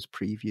than was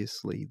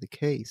previously the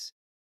case.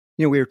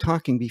 We were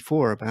talking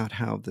before about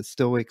how the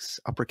Stoics,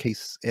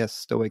 uppercase S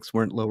Stoics,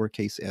 weren't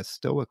lowercase s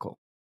stoical,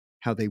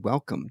 how they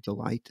welcomed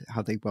delight,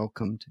 how they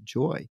welcomed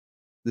joy.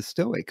 The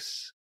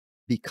Stoics,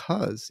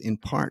 in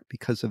part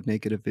because of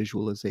negative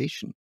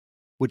visualization,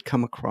 would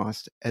come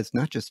across as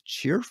not just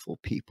cheerful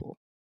people,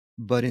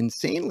 but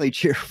insanely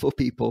cheerful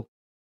people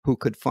who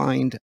could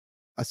find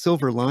a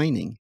silver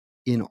lining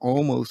in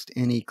almost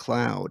any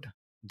cloud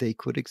they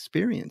could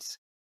experience.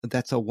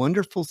 That's a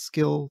wonderful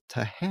skill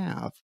to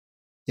have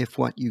if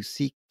what you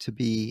seek to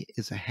be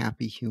is a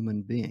happy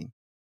human being.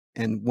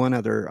 And one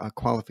other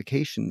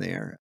qualification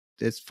there,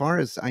 as far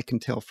as I can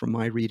tell from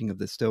my reading of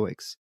the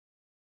Stoics,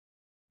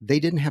 they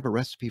didn't have a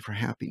recipe for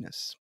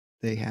happiness.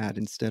 They had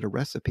instead a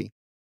recipe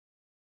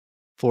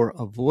for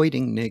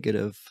avoiding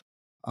negative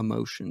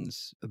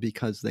emotions,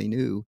 because they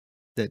knew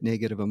that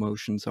negative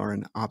emotions are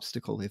an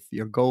obstacle. If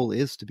your goal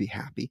is to be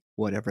happy,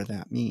 whatever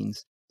that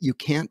means, you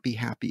can't be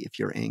happy if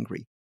you're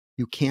angry.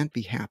 You can't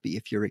be happy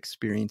if you're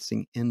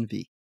experiencing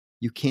envy.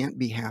 You can't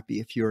be happy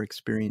if you're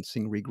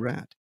experiencing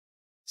regret.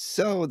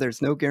 So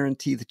there's no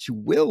guarantee that you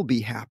will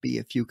be happy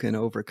if you can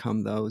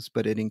overcome those,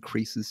 but it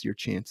increases your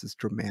chances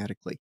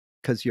dramatically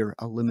because you're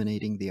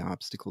eliminating the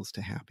obstacles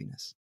to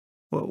happiness.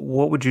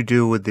 What would you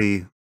do with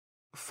the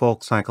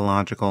folk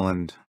psychological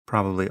and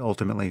probably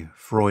ultimately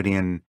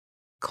Freudian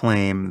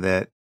claim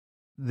that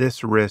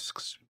this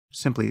risks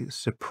simply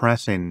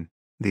suppressing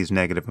these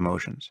negative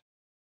emotions.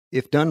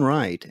 If done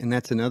right, and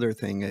that's another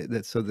thing,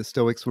 that so the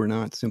Stoics were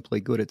not simply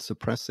good at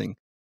suppressing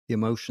the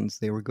emotions,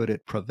 they were good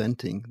at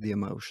preventing the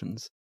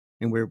emotions.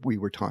 And where we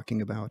were talking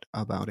about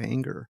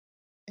anger.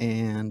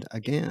 And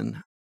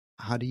again,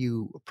 how do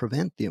you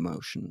prevent the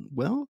emotion?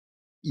 Well,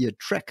 you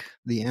trick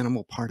the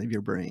animal part of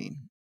your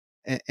brain.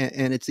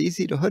 And it's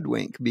easy to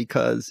hoodwink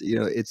because,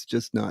 it's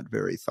just not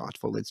very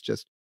thoughtful. It's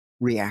just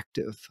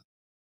reactive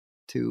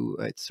to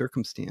its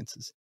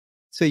circumstances.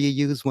 So you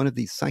use one of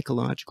these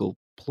psychological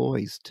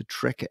ploys to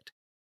trick it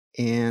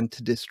and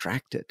to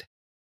distract it,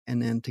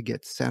 and then to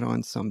get set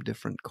on some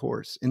different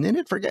course. And then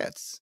it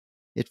forgets.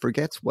 It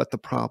forgets what the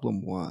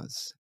problem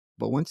was.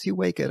 But once you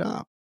wake it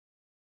up,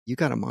 you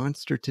got a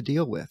monster to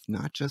deal with,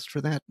 not just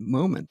for that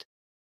moment.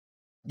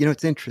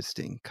 It's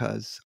interesting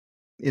because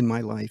in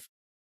my life,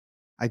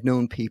 I've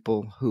known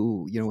people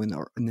who,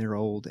 in their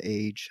old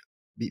age,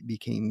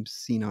 became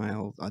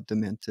senile,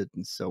 demented,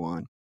 and so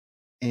on.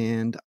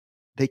 And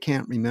they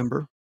can't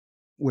remember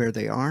where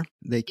they are.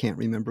 They can't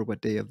remember what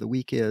day of the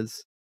week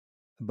is,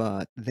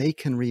 but they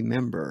can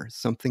remember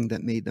something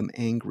that made them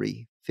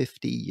angry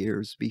 50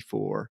 years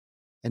before,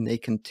 and they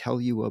can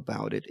tell you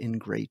about it in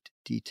great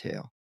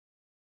detail.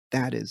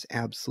 That is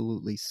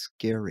absolutely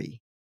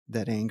scary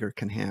that anger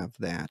can have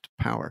that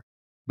power.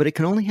 But it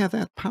can only have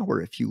that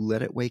power if you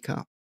let it wake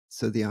up.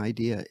 So the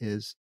idea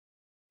is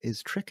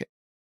trick it,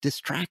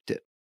 distract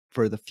it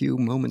for the few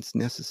moments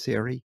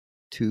necessary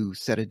to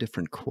set a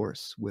different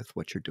course with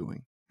what you're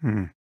doing.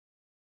 Hmm.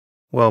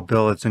 Well,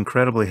 Bill, it's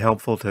incredibly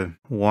helpful to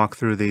walk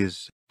through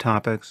these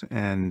topics,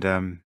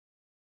 and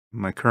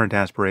my current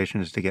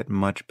aspiration is to get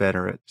much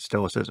better at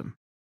Stoicism.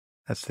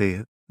 That's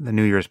the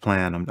New Year's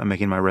plan. I'm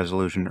making my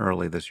resolution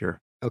early this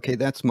year. Okay,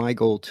 that's my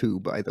goal too,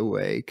 by the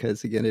way,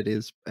 because again, it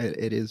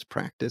is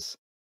practice.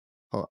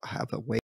 Have a way